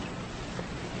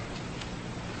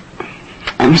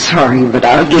 I'm sorry, but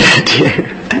I'll give it to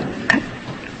you.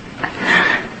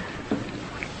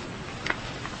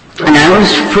 And I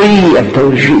was free of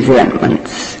those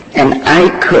resentments, and I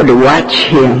could watch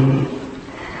him,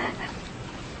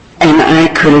 and I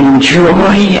could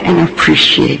enjoy and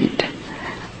appreciate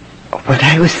what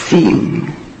I was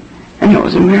seeing, and it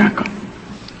was a miracle.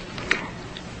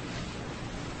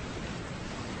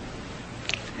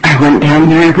 I went down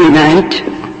there every night.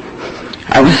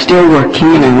 I was still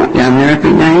working, and I went down there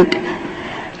every night,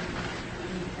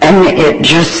 and it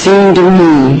just seemed to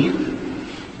me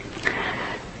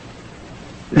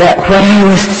that what I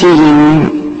was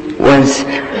seeing was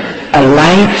a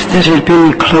life that had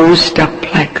been closed up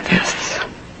like this.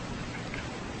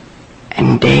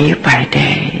 And day by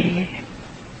day,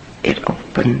 it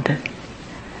opened,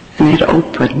 and it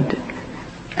opened,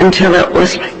 until it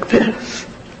was like this.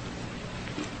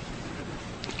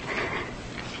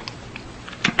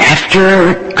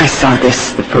 After I saw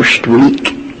this the first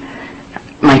week,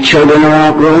 my children are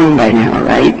all grown by now,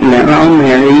 right? And they're all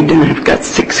married, and I've got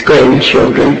 6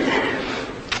 grandchildren.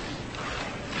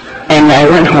 And I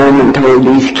went home and told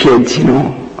these kids, you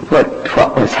know, what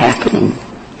was happening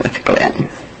with Glenn.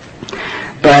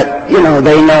 But, you know,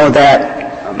 they know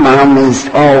that Mom is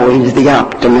always the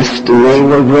optimist, and they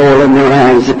were rolling their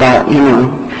eyes about, you know,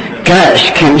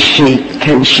 gosh, can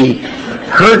she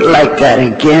hurt like that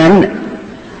again?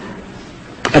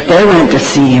 But they went to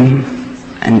see him,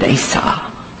 and they saw.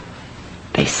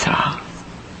 They saw.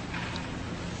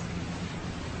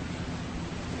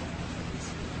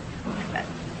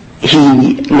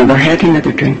 He never had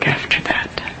another drink after that.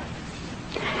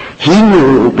 He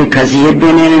knew, because he had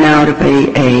been in and out of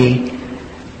AA,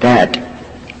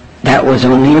 that was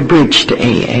only a bridge to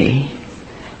AA.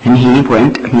 And he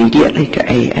went immediately to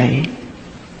AA.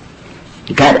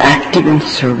 He got active in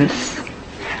service.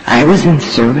 I was in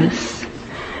service.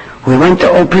 We went to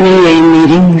open AA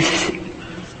meetings.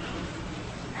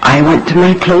 I went to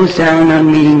my closed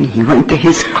Al-Anon meeting. He went to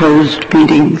his closed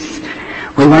meetings.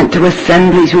 We went to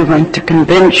assemblies. We went to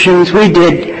conventions. We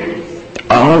did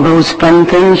all those fun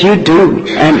things you do,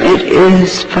 and it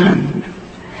is fun.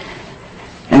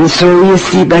 And so you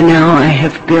see, by now I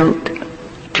have built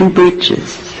 2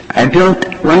 bridges. I built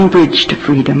one bridge to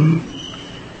freedom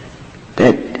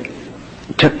that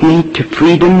took me to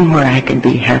freedom where I could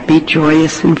be happy,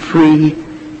 joyous, and free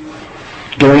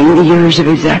during the years of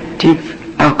his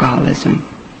active alcoholism.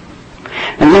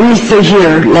 And let me say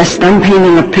here, lest I'm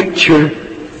painting a picture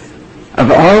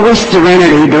of always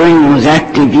serenity during those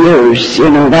active years,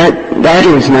 that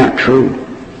is not true.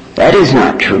 That is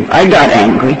not true. I got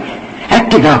angry.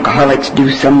 Active alcoholics do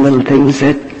some little things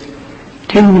that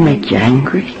tend to make you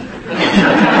angry.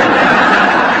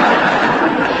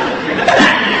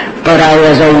 But I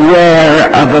was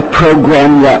aware of a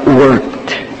program that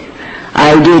worked.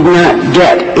 I did not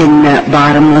get in that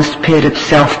bottomless pit of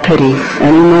self-pity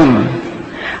anymore.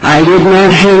 I did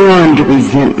not hang on to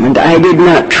resentment. I did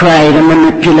not try to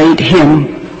manipulate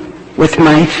him with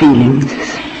my feelings.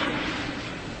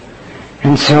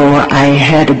 And so I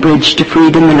had a bridge to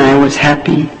freedom, and I was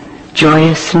happy,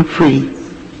 joyous, and free.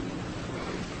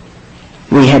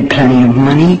 We had plenty of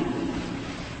money.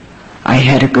 I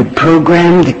had a good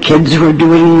program. The kids were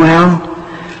doing well.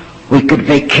 We could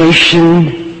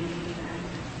vacation.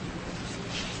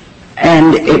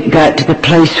 And it got to the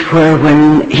place where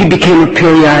when he became a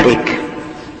periodic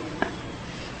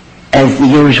as the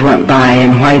years went by,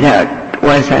 and why that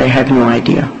was, I have no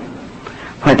idea.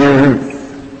 Whether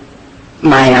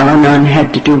my Al-Anon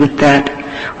had to do with that,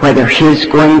 whether his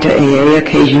going to AA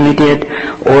occasionally did,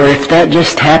 or if that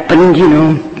just happened,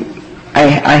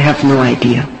 I have no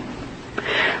idea.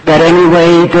 But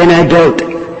anyway, then I built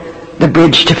the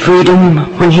bridge to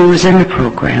freedom when he was in the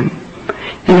program.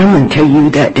 And I'm going to tell you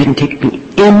that didn't take me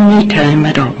any time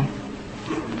at all.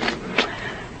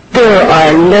 There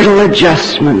are little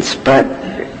adjustments, but,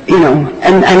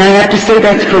 and I have to say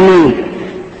that's for me.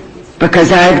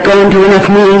 Because I've gone to enough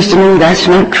meetings to know that's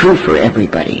not true for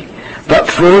everybody. But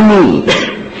for me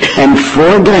and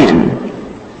for Glenn,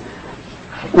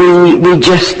 we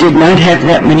just did not have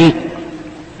that many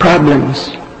problems.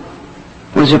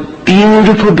 It was a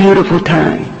beautiful, beautiful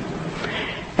time.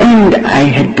 And I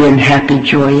had been happy,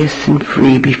 joyous, and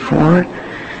free before,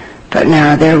 but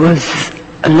now there was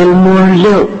a little more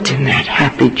lilt in that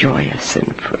happy, joyous,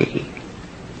 and free.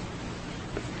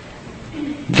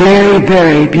 Very,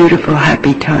 very beautiful,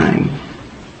 happy time.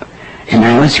 And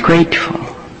I was grateful.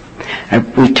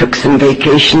 We took some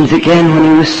vacations again when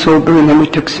he was sober, and then we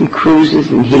took some cruises,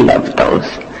 and he loved those.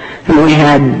 And we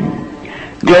had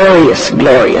glorious,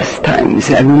 glorious times.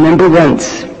 I remember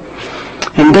once,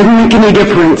 and it doesn't make any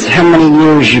difference how many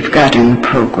years you've got in the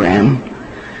program.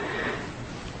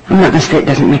 I'm not going to say it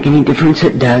doesn't make any difference.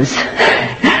 It does.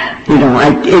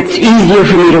 It's easier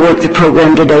for me to work the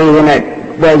program today than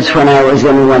it was when I was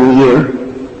in 1 year,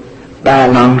 by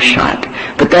a long shot.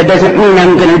 But that doesn't mean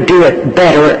I'm going to do it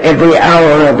better every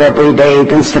hour of every day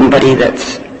than somebody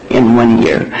that's in 1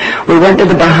 year. We went to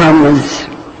the Bahamas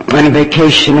on a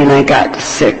vacation, and I got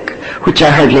sick, which I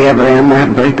hardly ever am. I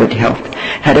have very good health.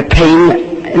 Had a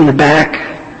pain in the back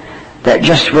that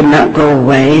just would not go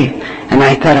away, and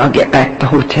I thought I'll get back to the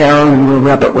hotel and we'll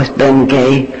rub it with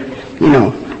Bengay.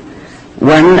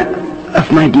 One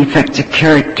of my defects of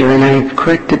character, and I've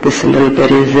corrected this a little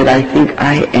bit, is that I think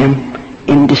I am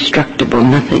indestructible.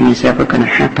 Nothing is ever going to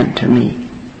happen to me.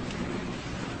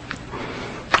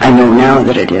 I know now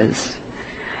that it is.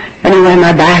 Anyway,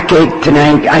 my back ached, and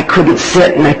I couldn't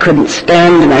sit, and I couldn't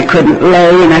stand, and I couldn't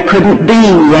lay, and I couldn't be,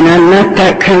 and I'm not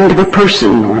that kind of a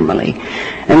person normally.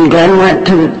 And Glenn went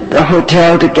to the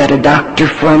hotel to get a doctor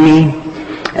for me,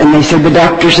 and they said the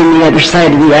doctor's on the other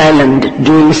side of the island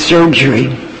doing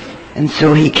surgery. And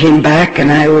so he came back,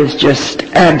 and I was just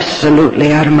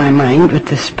absolutely out of my mind with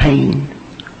this pain.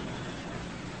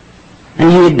 And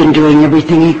he had been doing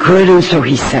everything he could, and so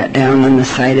he sat down on the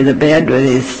side of the bed with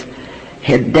his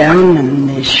head down and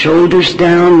his shoulders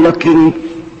down, looking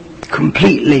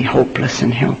completely hopeless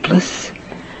and helpless.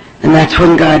 And that's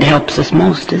when God helps us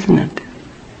most, isn't it?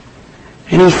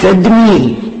 And he said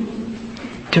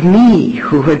to me,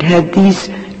 who had had these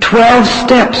 12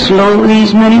 steps all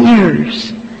these many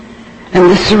years, and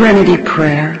the serenity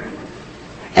prayer,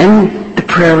 and the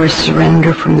prayer of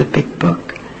surrender from the big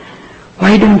book,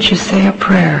 why don't you say a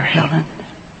prayer, Helen?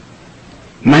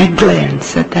 My Glenn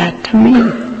said that to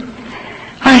me.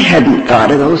 I hadn't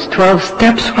thought of those 12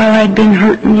 steps while I'd been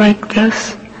hurting like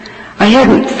this. I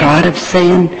hadn't thought of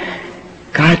saying,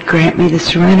 God grant me the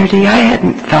serenity. I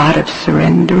hadn't thought of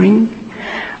surrendering.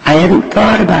 I hadn't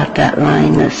thought about that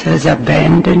line that says,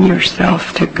 abandon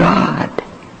yourself to God.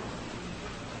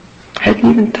 I hadn't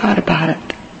even thought about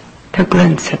it till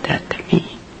Glenn said that to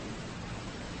me.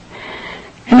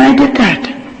 And I did that.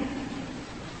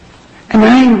 And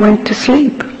I went to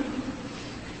sleep.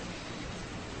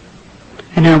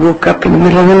 And I woke up in the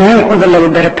middle of the night with a little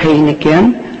bit of pain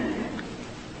again.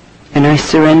 And I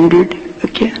surrendered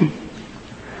again.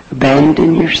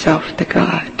 Abandon yourself to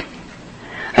God.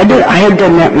 I had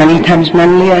done that many times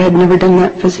mentally. I had never done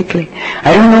that physically.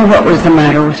 I don't know what was the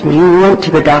matter with me. We went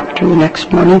to the doctor the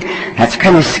next morning. That's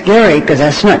kind of scary because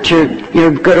that's not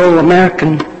your good old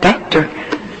American doctor.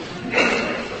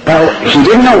 Well, he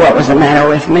didn't know what was the matter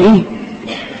with me.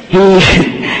 He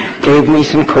gave me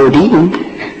some codeine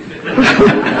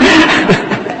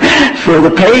for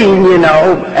the pain,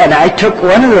 and I took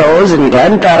one of those, and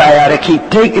Glenn thought I ought to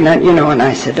keep taking it, and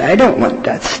I said, I don't want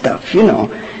that stuff,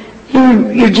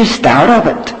 You're just out of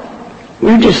it.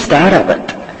 You're just out of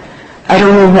it. I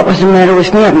don't know what was the matter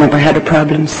with me. I've never had a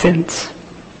problem since.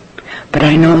 But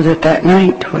I know that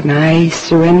night when I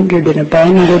surrendered and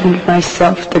abandoned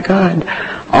myself to God,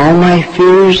 all my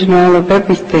fears and all of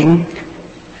everything,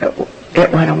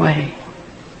 it went away.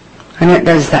 And it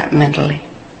does that mentally.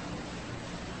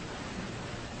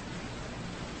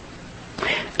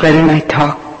 Glenn and I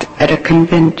talked at a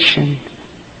convention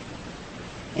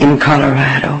in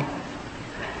Colorado.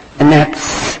 And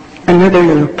that's another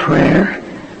little prayer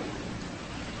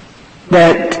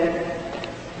that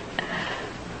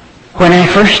when I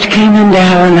first came into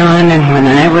Al-Anon and when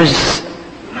I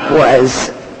was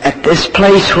at this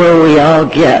place where we all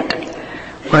get,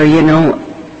 where,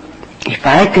 if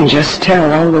I can just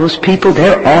tell all those people,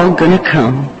 they're all going to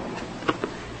come.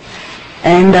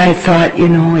 And I thought,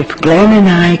 if Glenn and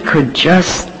I could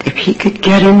if he could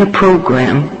get in the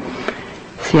program.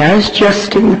 See, I was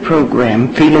just in the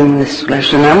program, feeling this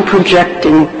flesh, and I'm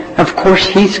projecting, of course,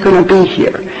 he's going to be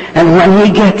here. And when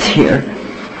he gets here,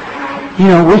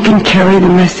 we can carry the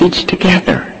message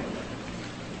together.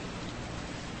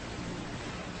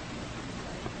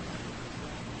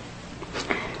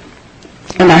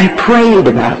 And I prayed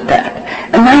about that.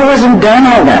 And I wasn't done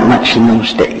all that much in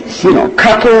those days.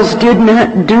 Couples did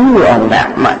not do all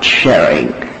that much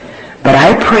sharing. But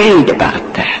I prayed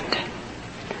about that.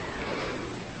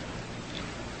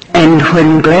 And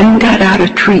when Glenn got out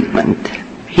of treatment,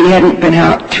 he hadn't been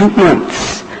out 2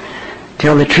 months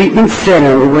till the treatment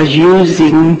center was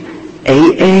using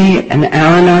AA and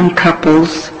Al-Anon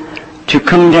couples to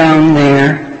come down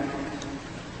there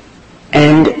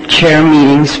and chair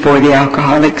meetings for the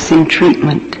alcoholics in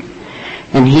treatment.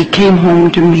 And he came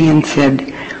home to me and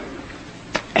said,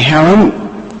 Helen,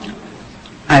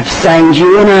 I've signed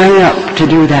you and I up to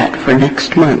do that for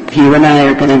next month. You and I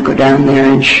are going to go down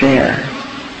there and share.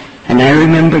 And I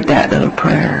remembered that little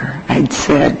prayer I'd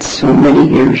said so many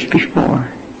years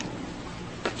before.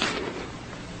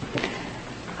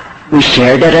 We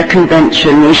shared at a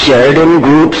convention, we shared in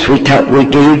groups, we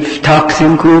gave talks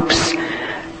in groups,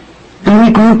 and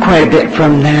we grew quite a bit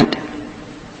from that.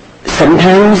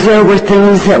 Sometimes there were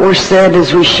things that were said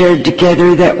as we shared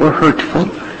together that were hurtful.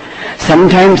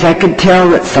 Sometimes I could tell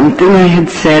that something I had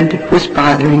said was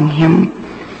bothering him.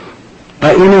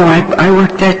 But I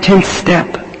worked that 10th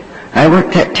step. I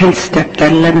worked that 10th step,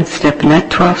 that 11th step, and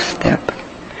that 12th step.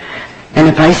 And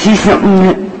if I see something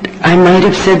that I might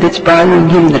have said that's bothering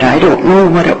him that I don't know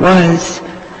what it was,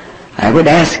 I would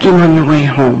ask him on the way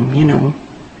home,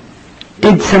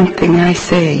 did something I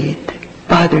said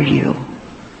bother you?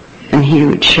 And he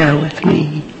would share with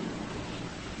me.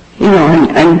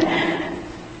 And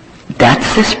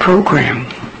that's this program.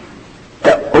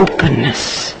 The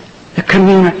openness, the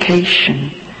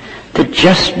communication, the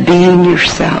just being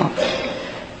yourself,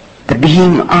 the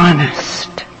being honest.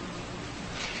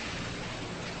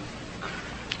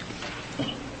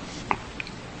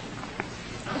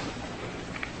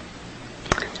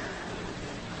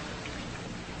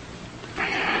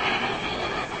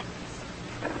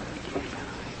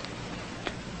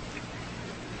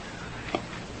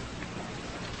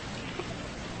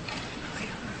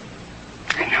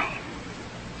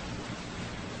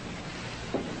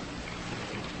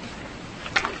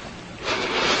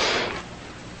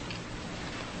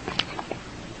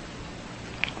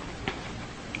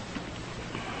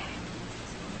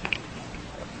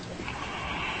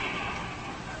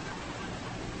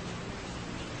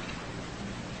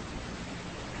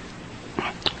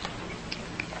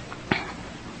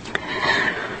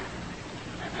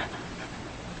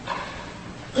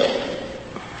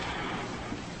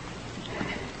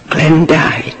 Glenn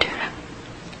died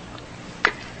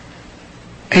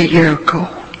a year ago.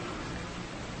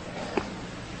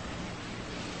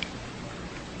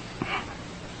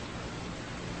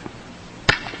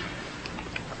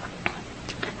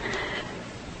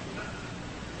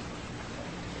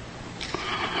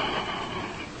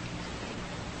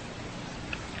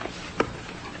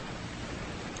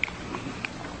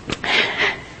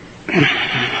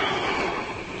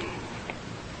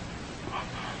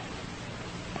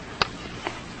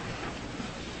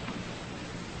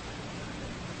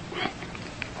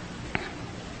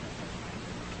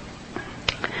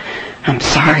 I'm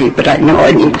sorry, but I know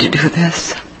I need to do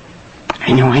this.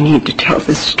 I know I need to tell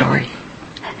this story.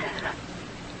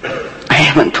 I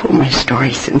haven't told my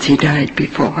story since he died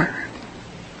before.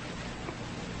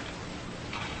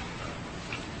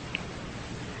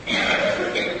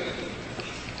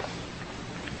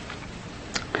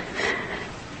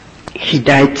 He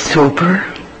died sober,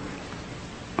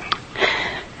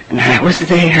 and I was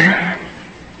there,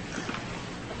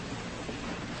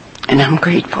 and I'm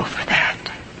grateful for that.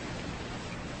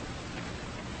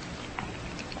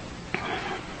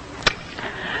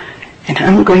 And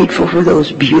I'm grateful for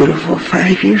those beautiful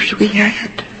 5 years we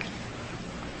had.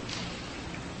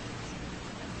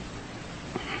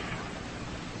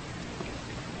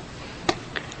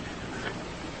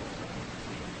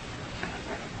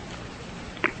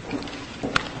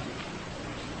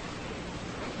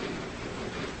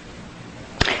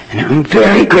 And I'm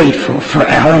very grateful for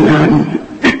Al-Anon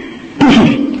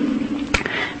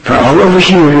for all those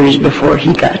years before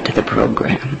he got to the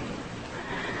program.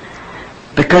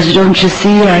 Because don't you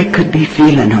see, I could be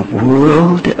feeling a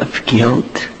world of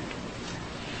guilt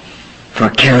for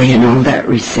carrying all that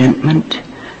resentment,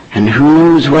 and who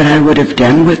knows what I would have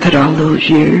done with it all those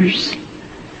years.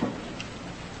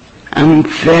 I'm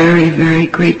very, very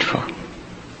grateful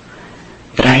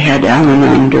that I had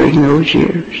Al-Anon during those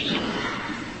years.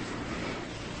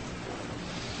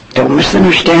 Don't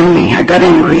misunderstand me. I got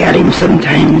angry at him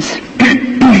sometimes,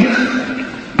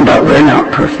 but we're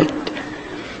not perfect.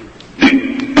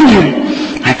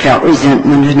 I felt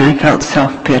resentment and I felt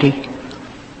self-pity.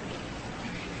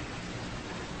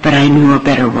 But I knew a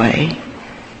better way.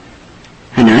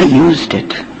 And I used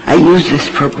it. I use this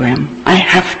program. I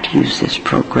have to use this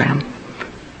program.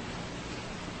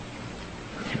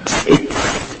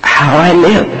 It's how I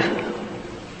live.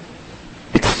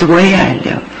 It's the way I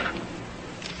live.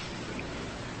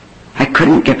 I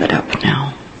couldn't give it up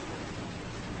now.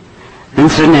 And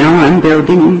so now I'm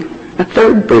building a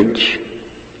third bridge.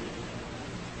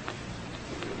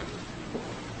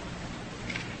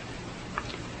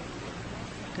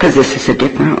 Because this is a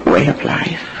different way of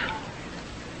life.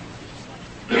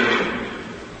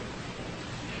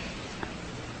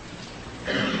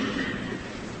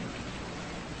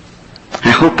 I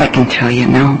hope I can tell you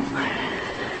now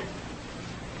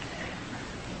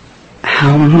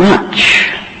how much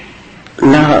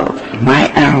love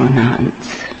my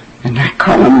Al-Anons, and I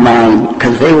call them mine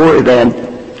because they were then,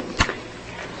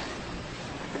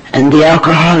 and the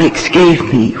alcoholics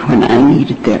gave me when I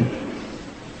needed them.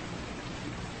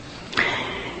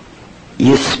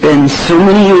 You spend so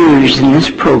many years in this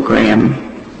program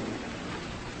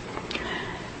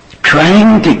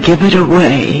trying to give it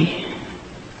away,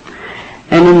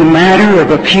 and in the matter of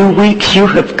a few weeks you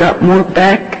have got more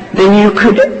back than you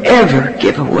could ever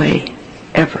give away,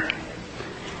 ever.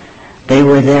 They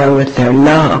were there with their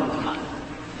love.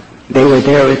 They were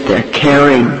there with their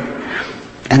caring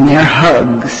and their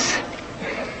hugs.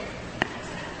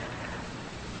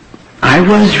 I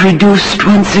was reduced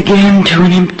once again to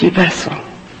an empty vessel.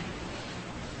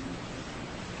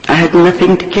 I had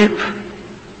nothing to give.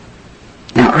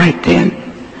 Not right then.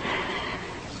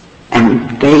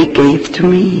 And they gave to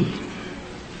me.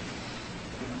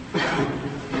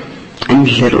 And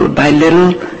little by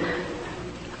little,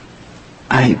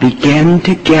 I began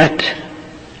to get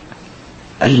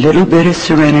a little bit of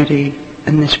serenity,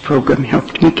 and this program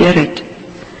helped me get it.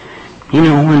 You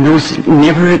know, when those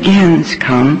never-agains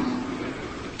come,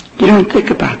 you don't think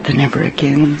about the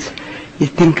never-agains. You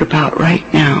think about right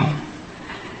now.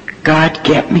 God,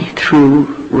 get me through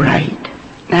right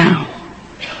now.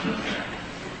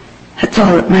 That's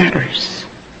all that matters.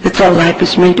 That's all life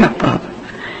is made up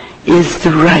of, is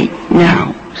the right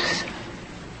nows.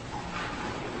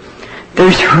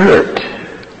 There's hurt.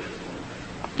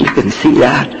 You can see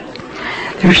that.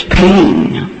 There's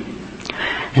pain.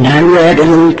 And I read a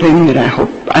little thing that I hope,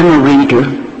 I'm a reader,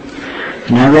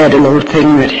 and I read a little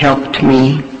thing that helped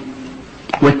me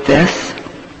with this.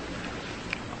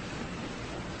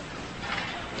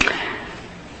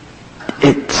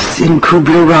 It's in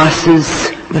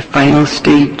Kubler-Ross's The Final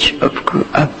Stage of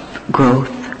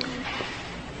Growth.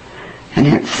 And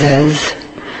it says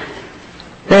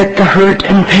that the hurt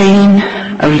and pain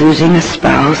of losing a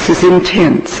spouse is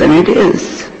intense, and it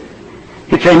is.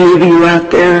 If any of you out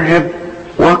there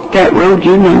have walked that road,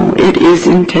 you know it is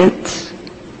intense.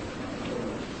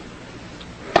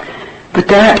 But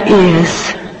that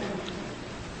is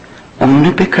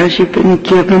only because you've been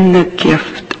given the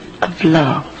gift of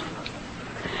love.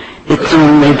 It's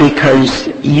only because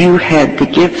you had the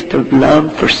gift of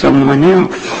love for someone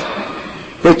else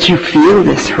that you feel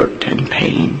this hurt and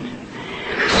pain.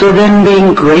 So then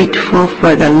being grateful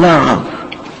for the love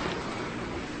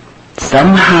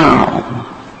somehow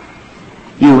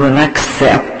you will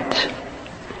accept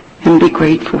and be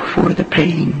grateful for the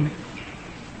pain.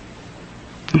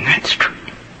 And that's true.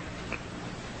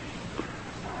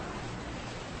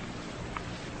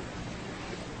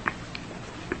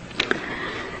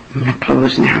 I'm going to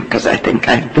close now because I think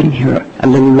I've been here a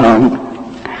little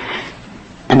long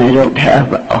and I don't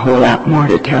have a whole lot more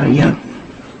to tell you.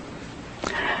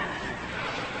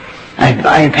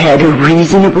 I've had a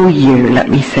reasonable year, let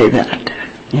me say that,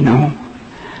 you know.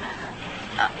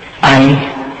 I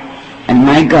and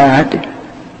my God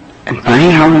and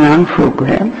my Al-Anon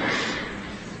program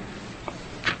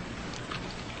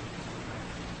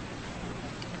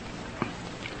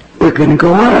we're going to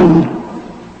go on.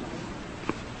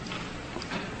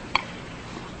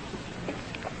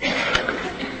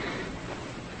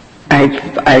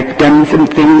 I've done some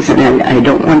things, and I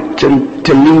don't want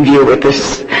to leave you with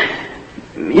this,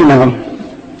 you know,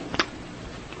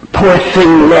 poor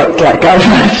thing look like I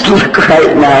must look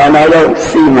right now, and I don't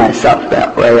see myself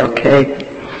that way, okay?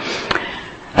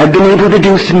 I've been able to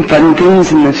do some fun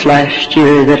things in this last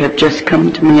year that have just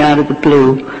come to me out of the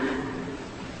blue.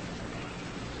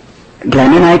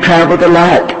 Glenn and I traveled a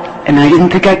lot, and I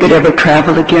didn't think I could ever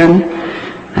travel again.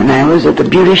 And I was at the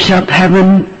beauty shop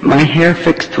having my hair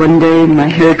fixed one day, and my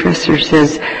hairdresser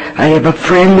says, I have a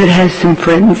friend that has some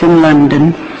friends in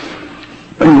London,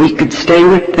 and we could stay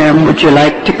with them. Would you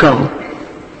like to go?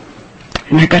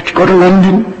 And I got to go to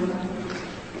London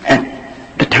at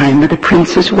the time of the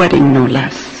prince's wedding, no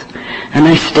less. And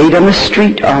I stayed on the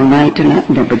street all night, and I've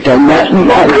never done that in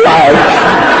my life.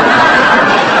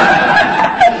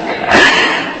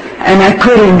 And I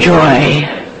could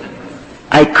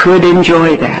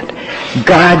enjoy that.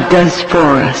 God does for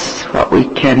us what we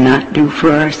cannot do for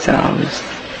ourselves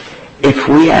if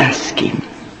we ask Him.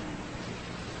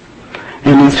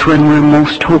 And it's when we're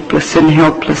most hopeless and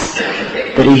helpless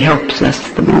that He helps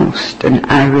us the most. And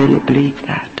I really believe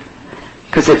that.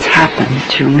 Because it's happened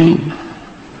to me.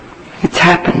 It's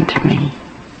happened to me.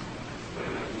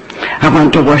 I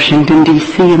went to Washington,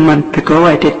 D.C. a month ago.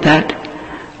 I did that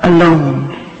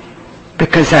alone.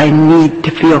 Because I need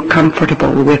to feel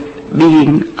comfortable with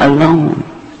being alone.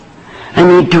 I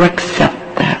need to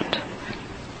accept that.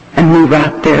 And move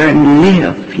out there and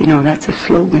live. You know, that's a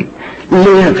slogan.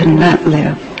 Live and let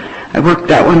live. I worked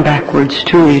that one backwards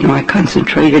too. You know, I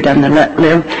concentrated on the let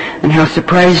live, and how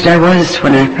surprised I was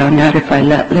when I found out if I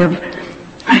let live,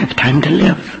 I have time to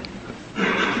live.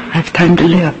 I have time to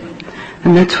live.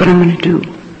 And that's what I'm going to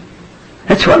do.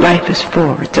 That's what life is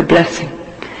for. It's a blessing.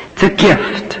 It's a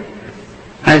gift.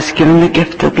 I was given the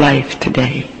gift of life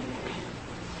today.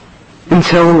 And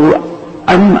so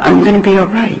I'm going to be all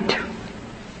right.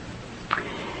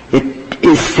 It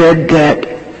is said that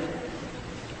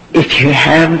if you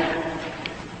have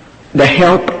the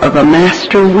help of a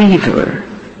master weaver,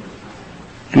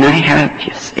 and I have,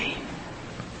 you see,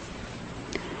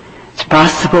 it's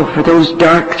possible for those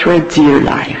dark threads of your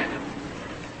life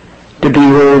to be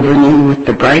woven in with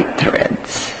the bright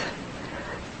threads,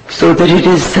 so that it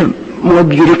is a more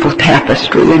beautiful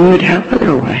tapestry than you'd have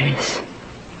otherwise.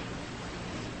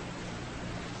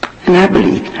 And I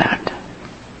believe that.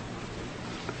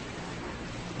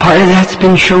 Part of that's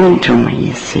been shown to me,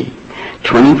 you see.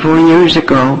 24 years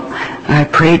ago, I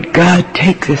prayed, God,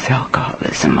 take this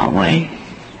alcoholism away.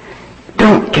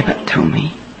 Don't give it to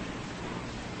me.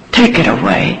 Take it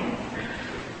away.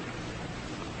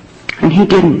 And He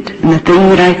didn't. And the thing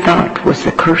that I thought was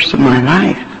the curse of my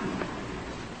life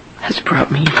has brought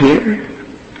me here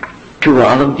to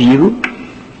all of you.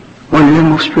 One of the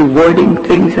most rewarding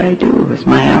things I do is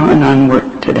my Al-Anon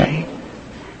work today.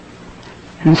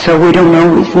 And so we don't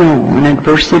always know, and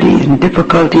adversity and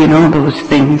difficulty and all those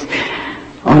things,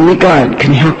 only God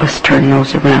can help us turn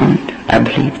those around. I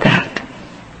believe that.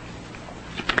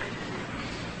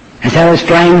 As I was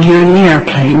flying here in the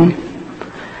airplane,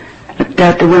 I looked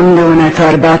out the window and I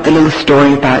thought about the little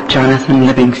story about Jonathan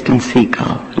Livingston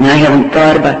Seagull. And I haven't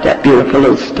thought about that beautiful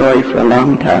little story for a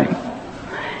long time.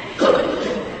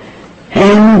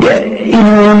 And, you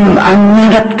know,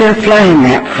 I'm not up there flying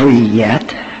that free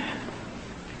yet.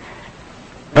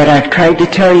 But I've tried to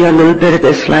tell you a little bit of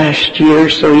this last year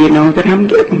so you know that I'm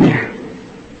getting there.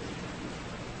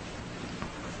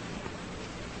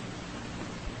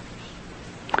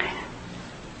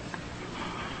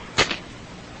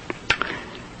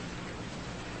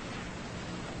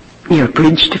 Your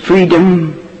bridge to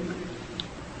freedom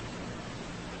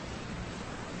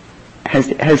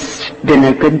has been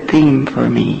a good theme for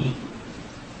me,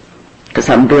 because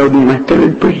I'm building my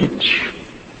third bridge.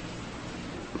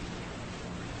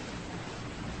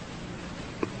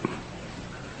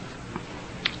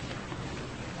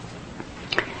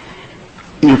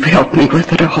 You've helped me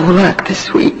with it a whole lot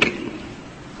this week.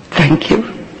 Thank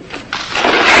you.